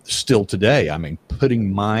still today,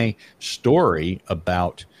 putting my story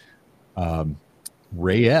about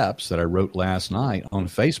Ray Epps that I wrote last night on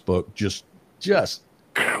Facebook, just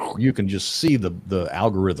you can just see the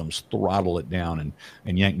algorithms throttle it down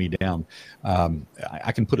and yank me down.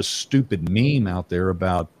 I can put a stupid meme out there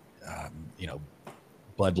about,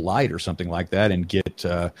 Bud Light or something like that and get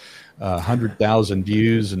 100,000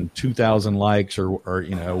 views and 2,000 likes or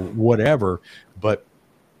whatever. But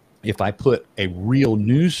if I put a real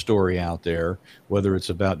news story out there, whether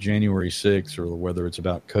it's about January 6th or whether it's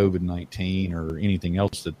about COVID-19 or anything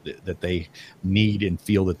else that they need and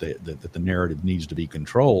feel that the narrative needs to be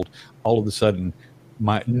controlled, all of a sudden,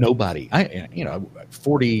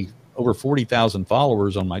 over 40,000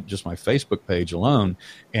 followers on my Facebook page alone,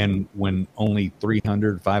 and when only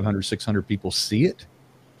 300, 500, 600 people see it,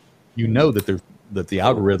 that the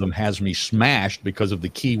algorithm has me smashed because of the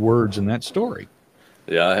key words in that story.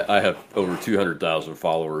 Yeah, I have over 200,000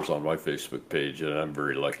 followers on my Facebook page, and I'm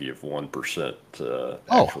very lucky if 1%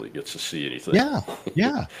 actually gets to see anything. Yeah.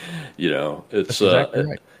 It's That's exactly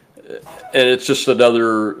right. and it's just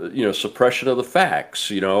another, suppression of the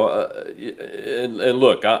facts, and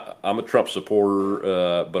look, I'm a Trump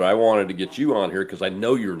supporter, but I wanted to get you on here because I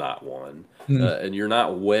know you're not one, and you're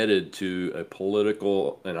not wedded to a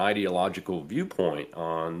political and ideological viewpoint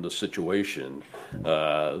on the situation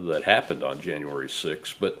that happened on January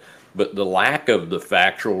 6th, but the lack of the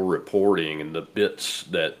factual reporting and the bits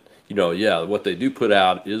that, what they do put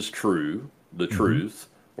out is true, the truth,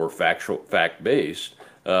 or fact based.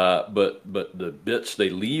 But the bits they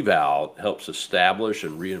leave out helps establish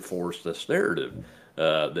and reinforce this narrative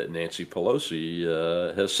that Nancy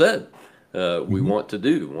Pelosi has said we want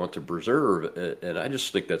to preserve, and I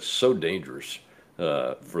just think that's so dangerous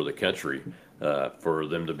for the country for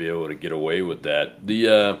them to be able to get away with that.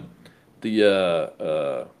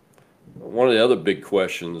 One of the other big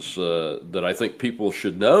questions that I think people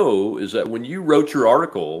should know is that when you wrote your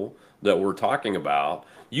article that we're talking about,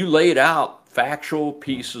 you laid out factual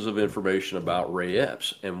pieces of information about Ray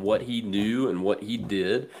Epps and what he knew and what he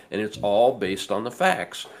did, and it's all based on the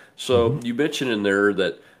facts. So you mentioned in there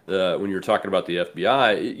that when you're talking about the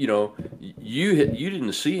FBI, you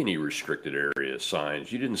didn't see any restricted area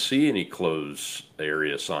signs, you didn't see any closed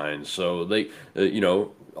area signs. So they,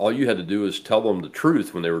 all you had to do is tell them the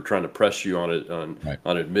truth when they were trying to press you on it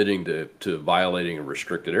on admitting to violating a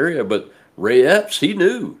restricted area. But Ray Epps, he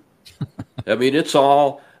knew. I mean, it's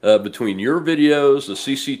all between your videos, the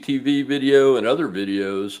CCTV video, and other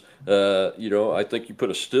videos. I think you put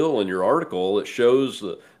a still in your article that shows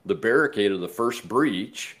the barricade of the first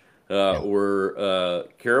breach where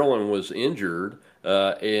Carolyn was injured,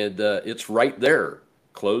 and it's right there,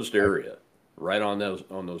 closed area, right on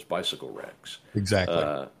those bicycle racks.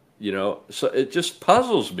 Exactly. So it just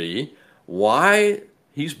puzzles me why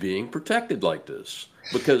he's being protected like this.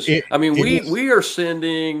 Because we are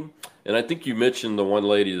sending, and I think you mentioned the one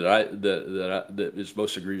lady that is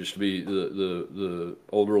most egregious to be the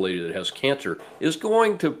older lady that has cancer is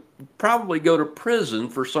going to probably go to prison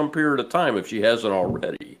for some period of time if she hasn't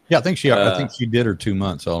already. Yeah, I think she did her 2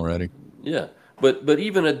 months already. Yeah, but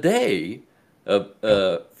even a day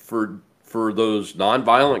for those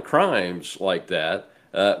nonviolent crimes like that,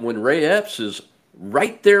 when Ray Epps is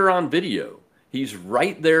right there on video. He's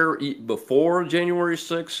right there before January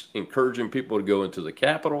 6th, encouraging people to go into the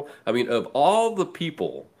Capitol. I mean, of all the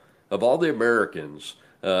people, of all the Americans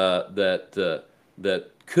that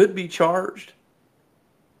could be charged,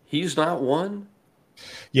 he's not one.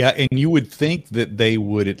 Yeah, and you would think that they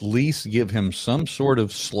would at least give him some sort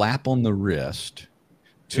of slap on the wrist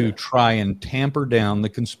to try and tamper down the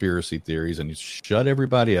conspiracy theories and shut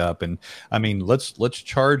everybody up. And I mean, let's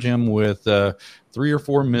charge him with 3 or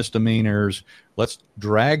 4 misdemeanors. Let's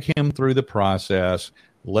drag him through the process.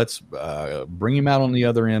 Let's bring him out on the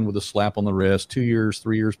other end with a slap on the wrist, 2 years,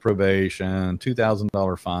 3 years probation,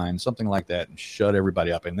 $2,000 fine, something like that, and shut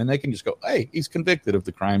everybody up. And then they can just go, hey, he's convicted of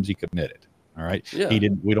the crimes he committed. All right. Yeah.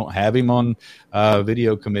 We don't have him on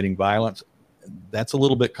video committing violence. That's a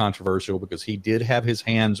little bit controversial because he did have his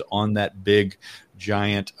hands on that big,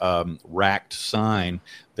 giant racked sign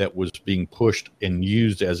that was being pushed and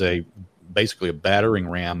used as basically a battering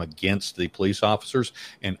ram against the police officers,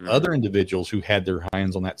 and other individuals who had their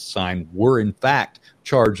hands on that sign were in fact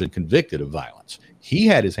charged and convicted of violence. He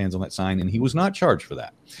had his hands on that sign and he was not charged for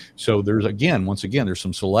that. So once again, there's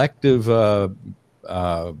some selective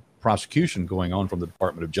prosecution going on from the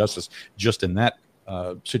Department of Justice just in that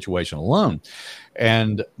situation alone.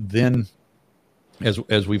 And then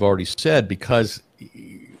as we've already said, because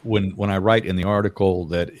when I write in the article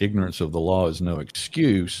that ignorance of the law is no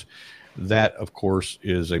excuse, that of course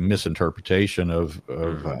is a misinterpretation of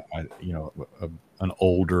an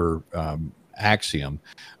older axiom,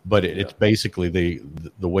 but it's basically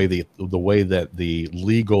the way that the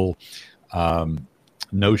legal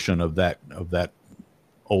notion of that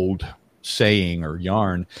old saying or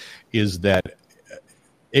yarn is that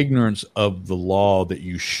ignorance of the law that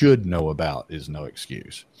you should know about is no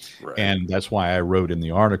excuse. Right. And that's why I wrote in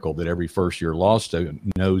the article that every first-year law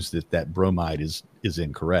student knows that bromide is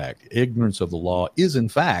incorrect. Ignorance of the law is, in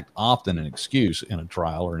fact, often an excuse in a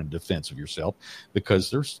trial or in defense of yourself because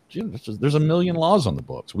there's a million laws on the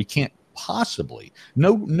books. We can't possibly,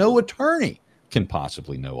 no attorney can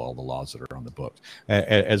possibly know all the laws that are on the books.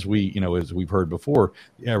 As we've heard before,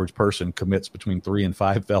 the average person commits between 3 and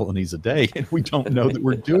 5 felonies a day, and we don't know that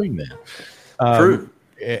we're doing that. True.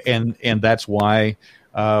 And that's why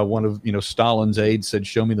one of Stalin's aides said,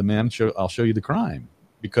 "Show me the man, I'll show you the crime,"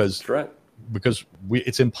 because that's right. Because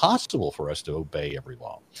it's impossible for us to obey every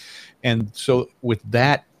law. And so, with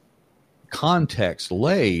that context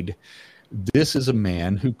laid, this is a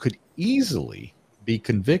man who could easily be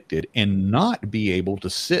convicted and not be able to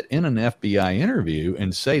sit in an FBI interview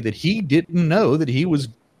and say that he didn't know that he was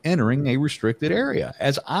entering a restricted area,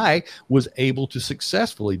 as I was able to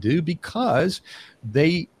successfully do because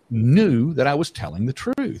they knew that I was telling the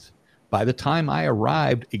truth. By the time I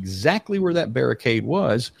arrived exactly where that barricade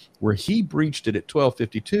was, where he breached it at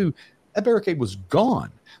 12:52, that barricade was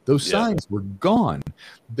gone. Those signs were gone.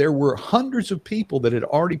 There were hundreds of people that had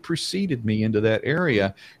already preceded me into that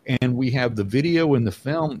area, and we have the video and the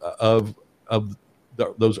film of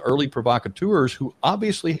those early provocateurs who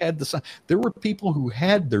obviously had the sign. There were people who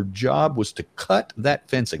had their job was to cut that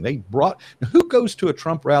fencing. They brought, who goes to a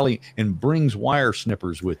Trump rally and brings wire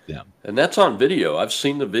snippers with them? And that's on video. I've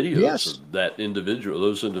seen the videos Yes. of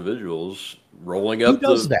those individuals rolling Who up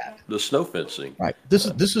does that? the snow fencing. Right. This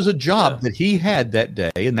is a job that he had that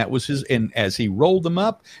day, and that was his. And as he rolled them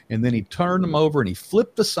up, and then he turned them over, and he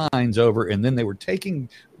flipped the signs over, and then they were taking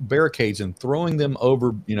barricades and throwing them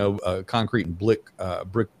over, concrete and brick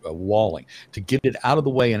walling to get it out of the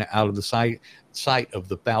way and out of the sight of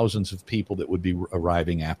the thousands of people that would be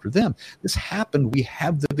arriving after them. This happened. We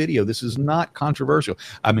have the video. This is not controversial.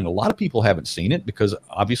 I mean, a lot of people haven't seen it because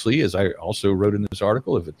obviously, as I also wrote in this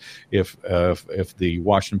article, if the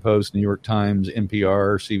Washington Post, New York Times,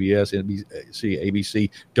 NPR, CBS, NBC, ABC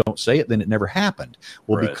don't say it, then it never happened.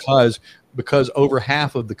 Well, Right. because over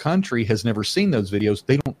half of the country has never seen those videos,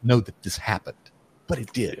 they don't know that this happened, but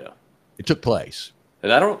it did. Yeah. It took place.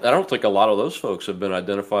 And I don't think a lot of those folks have been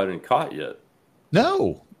identified and caught yet.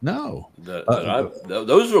 No. Those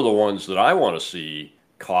are the ones that I want to see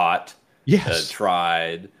caught, Yes.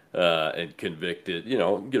 tried, and convicted.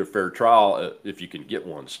 Get a fair trial if you can get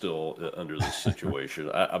one still under this situation.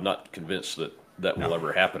 I'm not convinced that will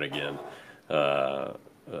ever happen again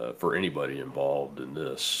for anybody involved in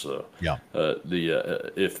this.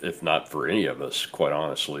 If not for any of us, quite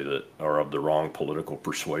honestly, that are of the wrong political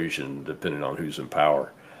persuasion, depending on who's in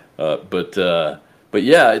power. But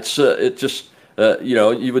yeah, it's just.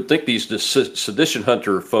 You would think these sedition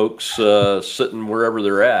hunter folks sitting wherever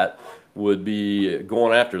they're at would be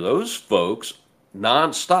going after those folks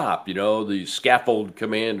nonstop. The scaffold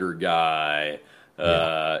commander guy,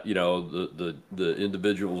 the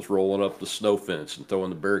individuals rolling up the snow fence and throwing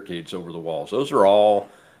the barricades over the walls. Those are all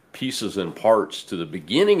pieces and parts to the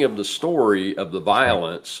beginning of the story of the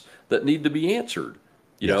violence that need to be answered.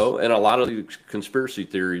 And a lot of the conspiracy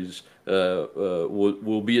theories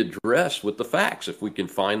will be addressed with the facts if we can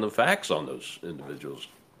find the facts on those individuals.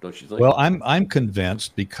 Don't you think? Well, I'm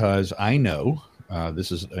convinced because I know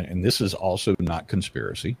this is also not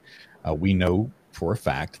conspiracy. We know for a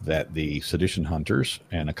fact that the sedition hunters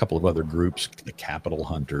and a couple of other groups, the Capitol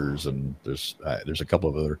hunters, and there's a couple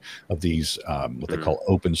of other of these what they call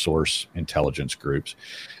open source intelligence groups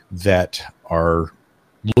that are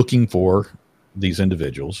looking for these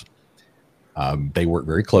individuals. They work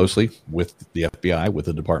very closely with the FBI, with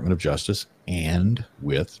the Department of Justice, and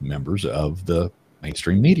with members of the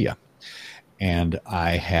mainstream media. And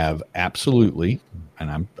I have absolutely,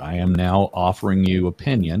 and I am now offering you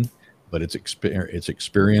opinion, but it's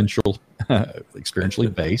experientially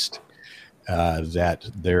based, that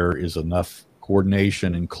there is enough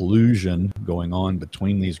coordination and collusion going on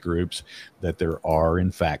between these groups that there are,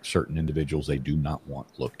 in fact, certain individuals they do not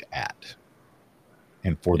want looked at.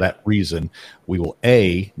 And for that reason, we will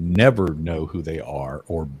A, never know who they are,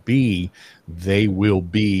 or B, they will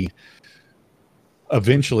be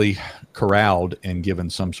eventually corralled and given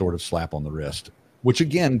some sort of slap on the wrist, which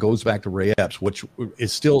again goes back to Ray Epps, which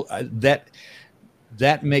is still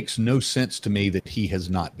that makes no sense to me that he has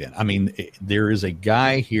not been. I mean, there is a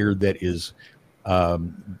guy here that is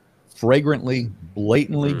flagrantly,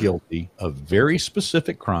 blatantly guilty of very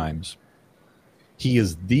specific crimes. He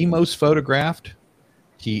is the most photographed.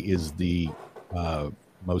 He is the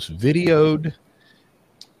most videoed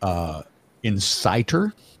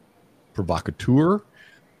inciter, provocateur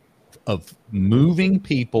of moving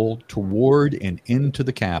people toward and into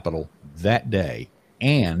the Capitol that day.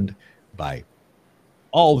 And by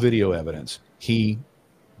all video evidence, he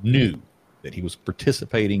knew that he was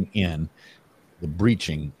participating in the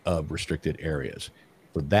breaching of restricted areas.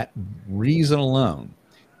 For that reason alone,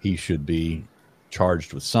 he should be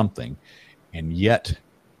charged with something. And yet,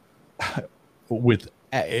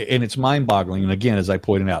 and it's mind-boggling. And again, as I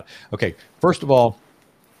pointed out, okay, first of all,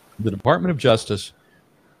 the Department of Justice,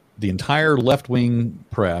 the entire left-wing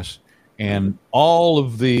press, and all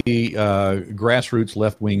of the grassroots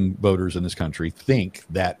left-wing voters in this country think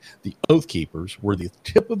that the Oath Keepers were the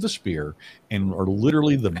tip of the spear and are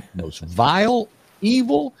literally the most vile,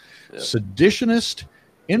 evil, seditionist,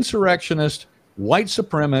 insurrectionist, white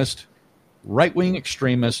supremacist, right-wing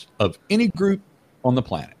extremist of any group on the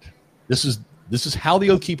planet. This is how the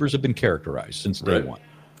Oath Keepers have been characterized since day one.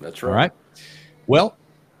 That's right. All right. Well,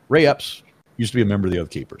 Ray Epps used to be a member of the Oath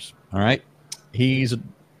Keepers. All right. He's a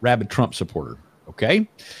rabid Trump supporter. Okay.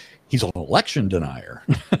 He's an election denier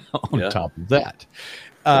on top of that.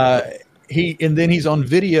 And then he's on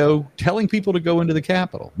video telling people to go into the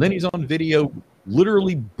Capitol. Then he's on video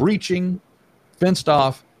literally breaching fenced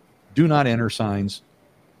off, do not enter signs,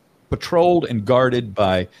 patrolled and guarded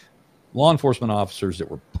by law enforcement officers that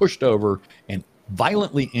were pushed over and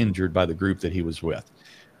violently injured by the group that he was with.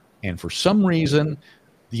 And for some reason,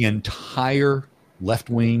 the entire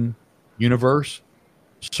left-wing universe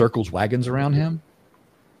circles wagons around him.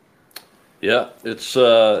 Yeah, it's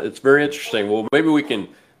very interesting. Well, maybe we can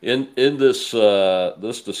end this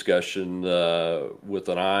this discussion with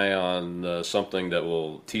an eye on something that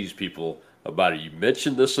will tease people about it. You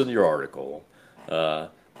mentioned this in your article.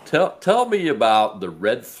 Tell me about the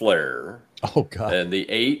red flare. Oh, God. And the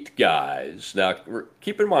 8 guys. Now,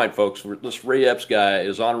 keep in mind, folks, this Ray Epps guy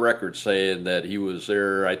is on record saying that he was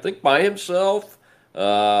there, I think, by himself,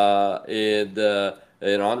 and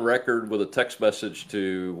on record with a text message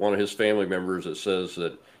to one of his family members that says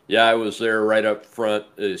that, yeah, I was there right up front,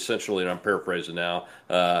 essentially, and I'm paraphrasing now,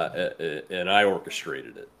 and I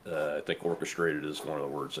orchestrated it. I think orchestrated is one of the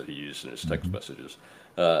words that he used in his text messages.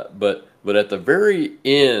 But at the very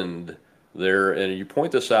end there, and you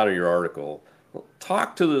point this out in your article,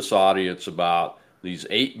 talk to this audience about these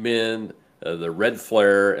 8 men, the red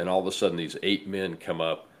flare, and all of a sudden these 8 men come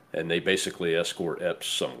up and they basically escort Epps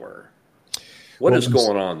somewhere. What is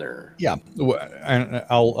going on there? Yeah, and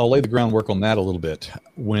I'll lay the groundwork on that a little bit.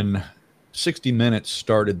 When 60 Minutes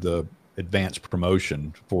started the advanced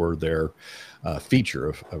promotion for their feature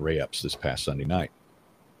of Ray Epps this past Sunday night,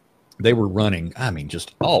 they were running,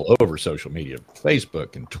 just all over social media,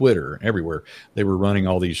 Facebook and Twitter and everywhere. They were running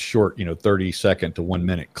all these short, 30-second to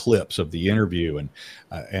 1-minute clips of the interview.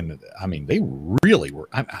 And they really were.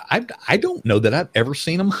 I don't know that I've ever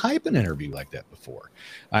seen them hype an interview like that before.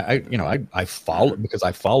 I follow, because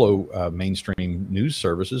I follow mainstream news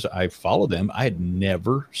services. I follow them. I had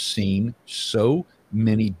never seen so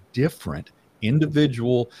many different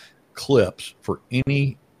individual clips for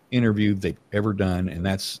any interview they've ever done. And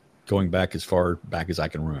that's going back as far back as I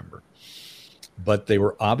can remember. But they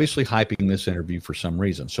were obviously hyping this interview for some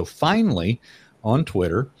reason. So finally, on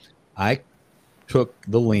Twitter, I took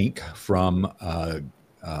the link from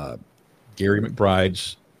Gary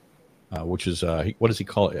McBride's, which is what does he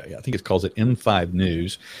call it? I think it calls it M5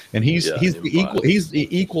 News, and he's the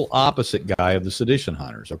equal opposite guy of the sedition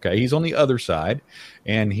hunters. Okay, he's on the other side,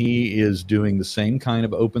 and he is doing the same kind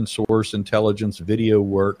of open source intelligence video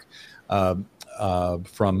work.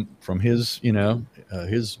 From his,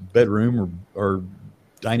 his bedroom or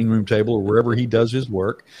dining room table or wherever he does his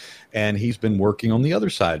work. And he's been working on the other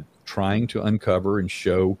side, trying to uncover and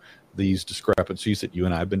show these discrepancies that you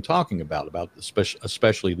and I have been talking about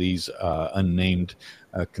especially these unnamed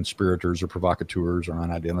conspirators or provocateurs or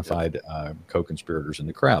unidentified co-conspirators in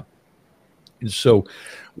the crowd. And so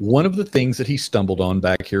one of the things that he stumbled on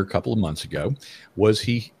back here a couple of months ago was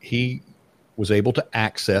he was able to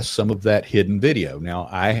access some of that hidden video. Now,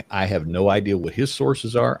 I have no idea what his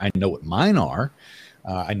sources are. I know what mine are.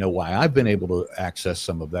 I know why I've been able to access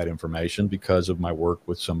some of that information because of my work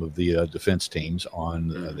with some of the defense teams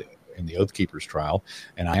in the Oath Keepers trial,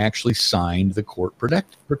 and I actually signed the court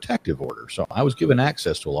protective order. So I was given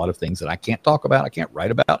access to a lot of things that I can't talk about, I can't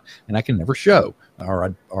write about, and I can never show,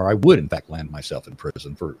 or I would, in fact, land myself in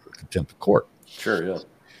prison for contempt of court. Sure, yeah.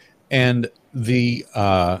 And the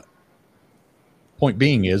point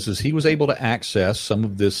being is he was able to access some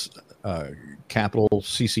of this Capitol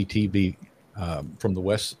CCTV from the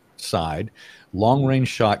west side, long-range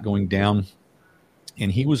shot going down,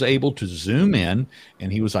 and he was able to zoom in,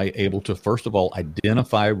 and he was able to, first of all,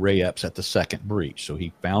 identify Ray Epps at the second breach. So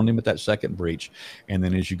he found him at that second breach, and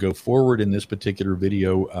then as you go forward in this particular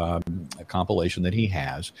video compilation that he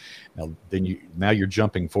has, now you're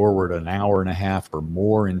jumping forward an hour and a half or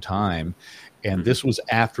more in time. And this was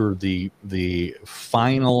after the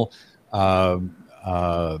final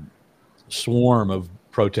swarm of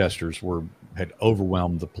protesters had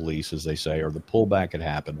overwhelmed the police, as they say, or the pullback had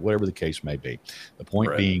happened, whatever the case may be. The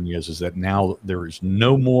point being is that now there is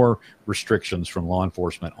no more restrictions from law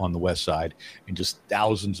enforcement on the west side, and just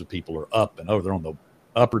thousands of people are up and over. They're on the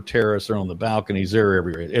upper terrace, they're on the balconies, they're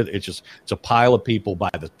everywhere. It's a pile of people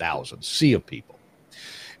by the thousands, sea of people.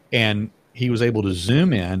 And he was able to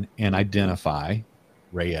zoom in and identify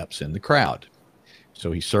Ray Epps in the crowd.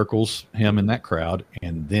 So he circles him in that crowd,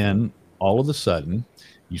 and then all of a sudden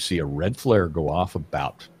you see a red flare go off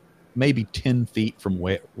about maybe 10 feet from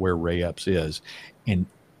where Ray Epps is. And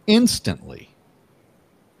instantly,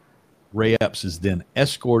 Ray Epps is then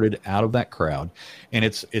escorted out of that crowd, and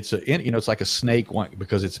it's like a snake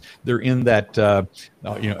because they're in that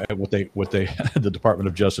what they the Department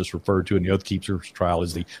of Justice referred to in the Oath Keepers trial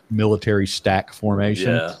as the military stack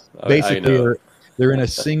formation. Yeah, I Basically, know. they're in a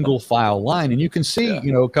single file line, and you can see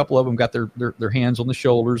a couple of them got their hands on the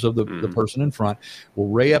shoulders of the person in front. Well,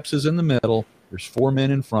 Ray Epps is in the middle. There's 4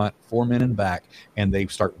 men in front, 4 men in back, and they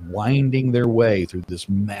start winding their way through this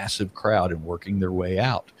massive crowd and working their way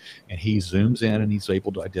out. And he zooms in and he's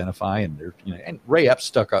able to identify. And and Ray Epps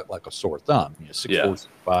stuck out like a sore thumb. 6'4",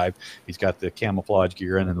 6'5". He's got the camouflage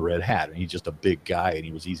gear and the red hat, and he's just a big guy, and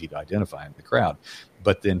he was easy to identify in the crowd.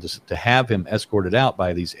 But then to have him escorted out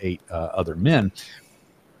by these 8 other men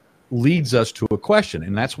leads us to a question.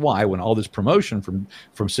 And that's why when all this promotion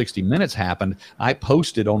from 60 Minutes happened, I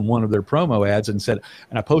posted on one of their promo ads and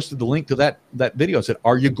I posted the link to that video and said,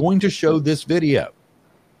 are you going to show this video?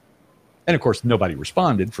 And of course, nobody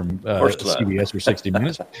responded from CBS or 60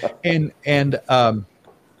 Minutes. And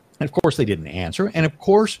of course they didn't answer. And of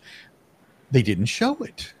course they didn't show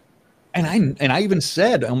it. And I even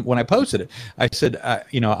said when I posted it, I said,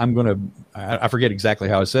 I'm going to, I forget exactly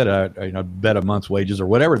how I said it, bet a month's wages or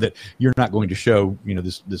whatever that you're not going to show,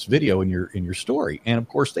 this video in your story. And of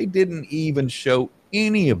course, they didn't even show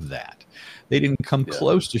any of that. They didn't come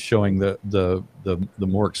close to showing the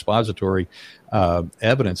more expository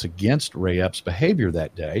evidence against Ray Epps' behavior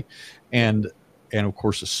that day. And of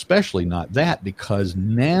course, especially not that, because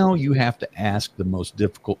now you have to ask the most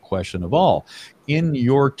difficult question of all. In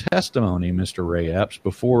your testimony, Mr. Ray Epps,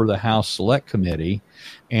 before the House Select Committee,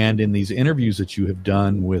 and in these interviews that you have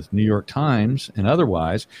done with New York Times and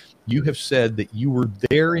otherwise, you have said that you were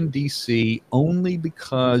there in D.C. only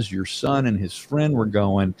because your son and his friend were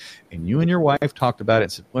going, and you and your wife talked about it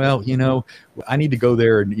and said, well, I need to go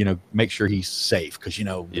there and, make sure he's safe because,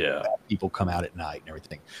 people come out at night and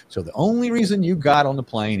everything. So the only reason you got on the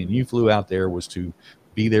plane and you flew out there was to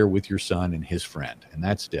be there with your son and his friend, and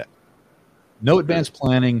that's it. No advanced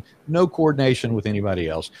planning, no coordination with anybody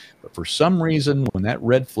else. But for some reason, when that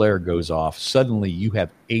red flare goes off, suddenly you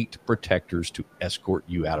have 8 protectors to escort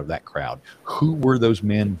you out of that crowd. Who were those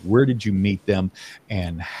men? Where did you meet them?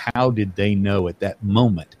 And how did they know at that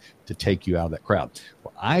moment to take you out of that crowd?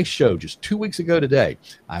 Well, I showed just 2 weeks ago today,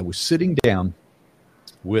 I was sitting down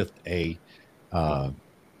with I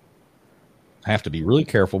have to be really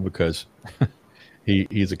careful because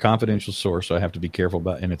He's a confidential source, so I have to be careful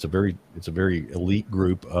about. And it's a very elite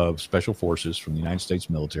group of special forces from the United States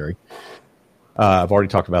military. I've already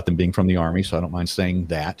talked about them being from the Army, so I don't mind saying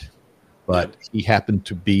that. But he happened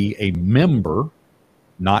to be a member,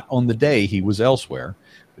 not on the day he was elsewhere,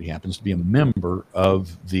 but he happens to be a member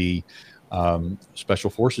of the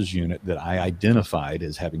special forces unit that I identified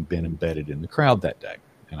as having been embedded in the crowd that day.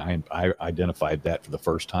 And I identified that for the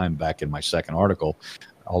first time back in my second article,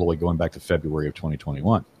 all the way going back to February of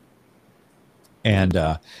 2021. And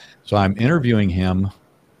so I'm interviewing him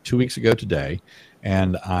 2 weeks ago today,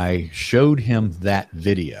 and I showed him that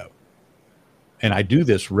video. And I do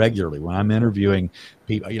this regularly when I'm interviewing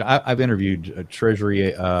people. I've interviewed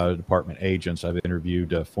Treasury Department agents. I've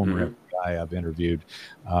interviewed former FBI. I've interviewed,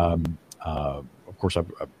 of course, I've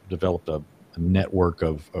developed a network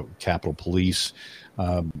of Capitol Police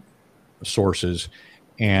sources.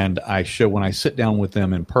 And when I sit down with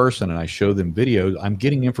them in person and I show them videos, I'm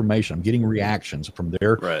getting information. I'm getting reactions from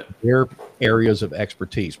their areas of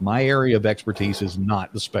expertise. My area of expertise is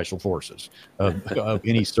not the special forces of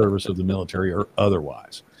any service of the military or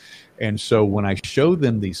otherwise. And so when I show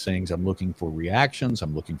them these things, I'm looking for reactions.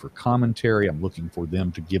 I'm looking for commentary. I'm looking for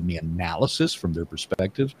them to give me analysis from their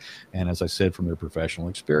perspectives. And as I said, from their professional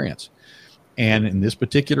experience. And in this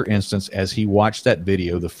particular instance, as he watched that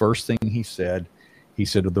video, the first thing he said,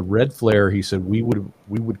 of the red flare, he said, we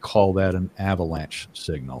would call that an avalanche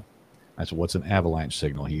signal. I said, what's an avalanche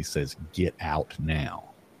signal? He says, get out now.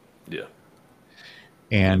 Yeah.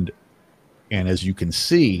 And as you can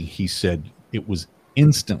see, he said it was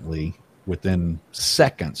instantly, within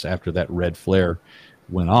seconds after that red flare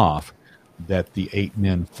went off, that the 8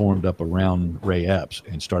 men formed up around Ray Epps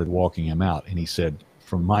and started walking him out. And he said,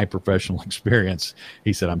 from my professional experience,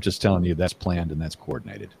 he said, I'm just telling you that's planned and that's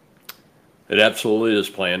coordinated. It absolutely is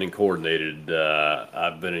planned and coordinated.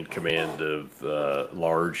 I've been in command of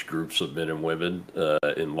large groups of men and women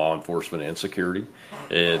in law enforcement and security,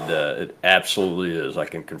 and it absolutely is. I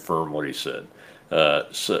can confirm what he said.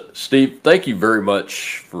 So, Steve, thank you very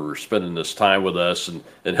much for spending this time with us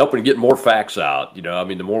and helping get more facts out.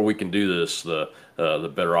 The more we can do this, the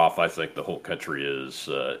better off I think the whole country is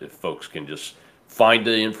if folks can just find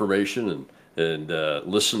the information and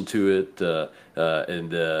listen to it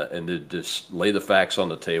and then just lay the facts on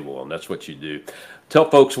the table, and that's what you do. Tell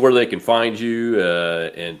folks where they can find you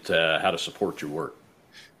and how to support your work.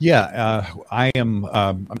 Yeah, I am.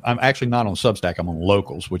 I'm actually not on Substack. I'm on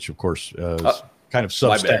Locals, which of course is kind of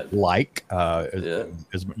Substack-like.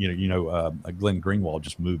 As Glenn Greenwald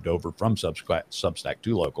just moved over from Substack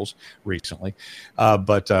to Locals recently.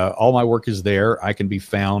 But all my work is there. I can be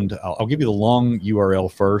found. I'll give you the long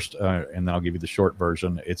URL first, and then I'll give you the short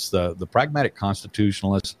version. It's the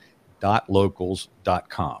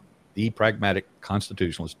pragmaticconstitutionalist.locals.com.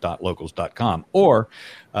 thepragmaticconstitutionalist.locals.com, or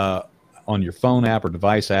on your phone app or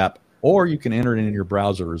device app, or you can enter it in your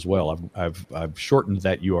browser as well. I've shortened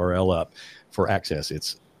that URL up for access.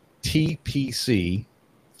 It's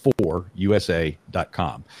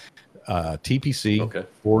tpc4usa.com. TPC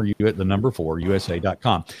for you at the number 4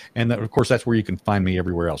 USA.com, and that, of course, that's where you can find me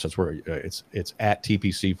everywhere else. That's where it's at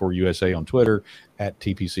TPC4USA on Twitter, at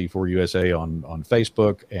TPC4USA on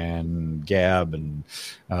Facebook and Gab and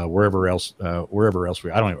wherever else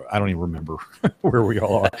we. I don't even remember where we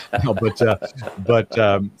all are. No, but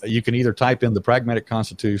you can either type in the Pragmatic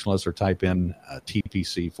Constitutionalist or type in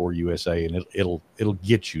TPC4USA, and it'll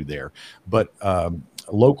get you there. But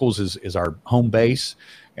Locals is our home base.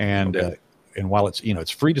 And while it's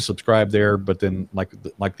free to subscribe there, but then like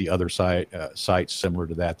the other sites similar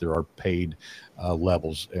to that, there are paid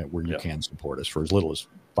levels where you can support us for as little as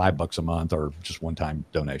 $5 a month or just one-time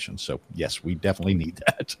donations. So yes, we definitely need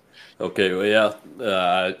that. Okay, well,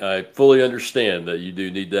 I fully understand that you do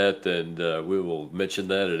need that, and we will mention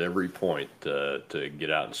that at every point to get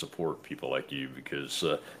out and support people like you, because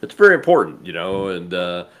it's very important, and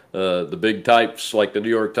the big types like the New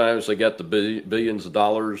York Times, they got the billions of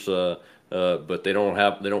dollars, but they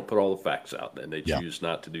don't put all the facts out, and they choose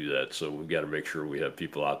not to do that. So we've got to make sure we have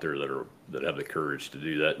people out there that have the courage to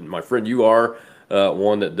do that. And my friend, you are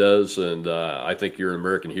one that does, and I think you're an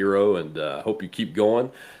American hero, and I hope you keep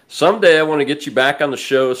going. Someday I want to get you back on the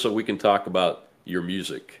show so we can talk about your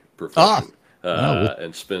music profession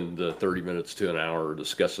and spend 30 minutes to an hour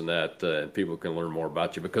discussing that, and people can learn more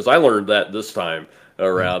about you, because I learned that this time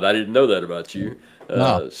around. I didn't know that about you.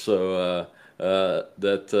 So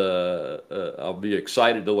I'll be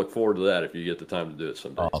excited to look forward to that if you get the time to do it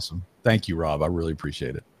someday. Awesome. Thank you, Rob. I really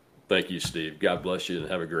appreciate it. Thank you, Steve. God bless you,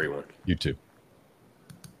 and have a great one. You too.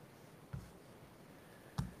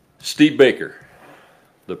 Steve Baker,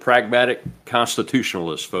 the Pragmatic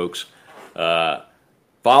Constitutionalist, folks.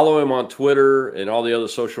 Follow him on Twitter and all the other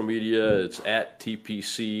social media. It's at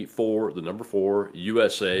TPC4, the number 4,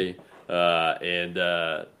 USA, and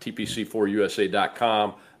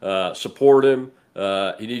TPC4USA.com. Support him.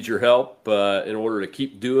 He needs your help in order to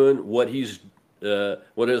keep doing what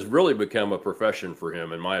what has really become a profession for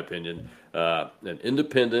him, in my opinion. An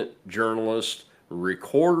independent journalist,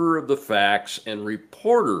 recorder of the facts, and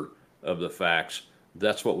reporter of the facts.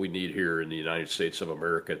 That's what we need here in the United States of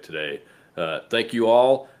America today. Thank you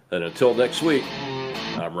all, and until next week,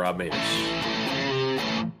 I'm Rob Maness.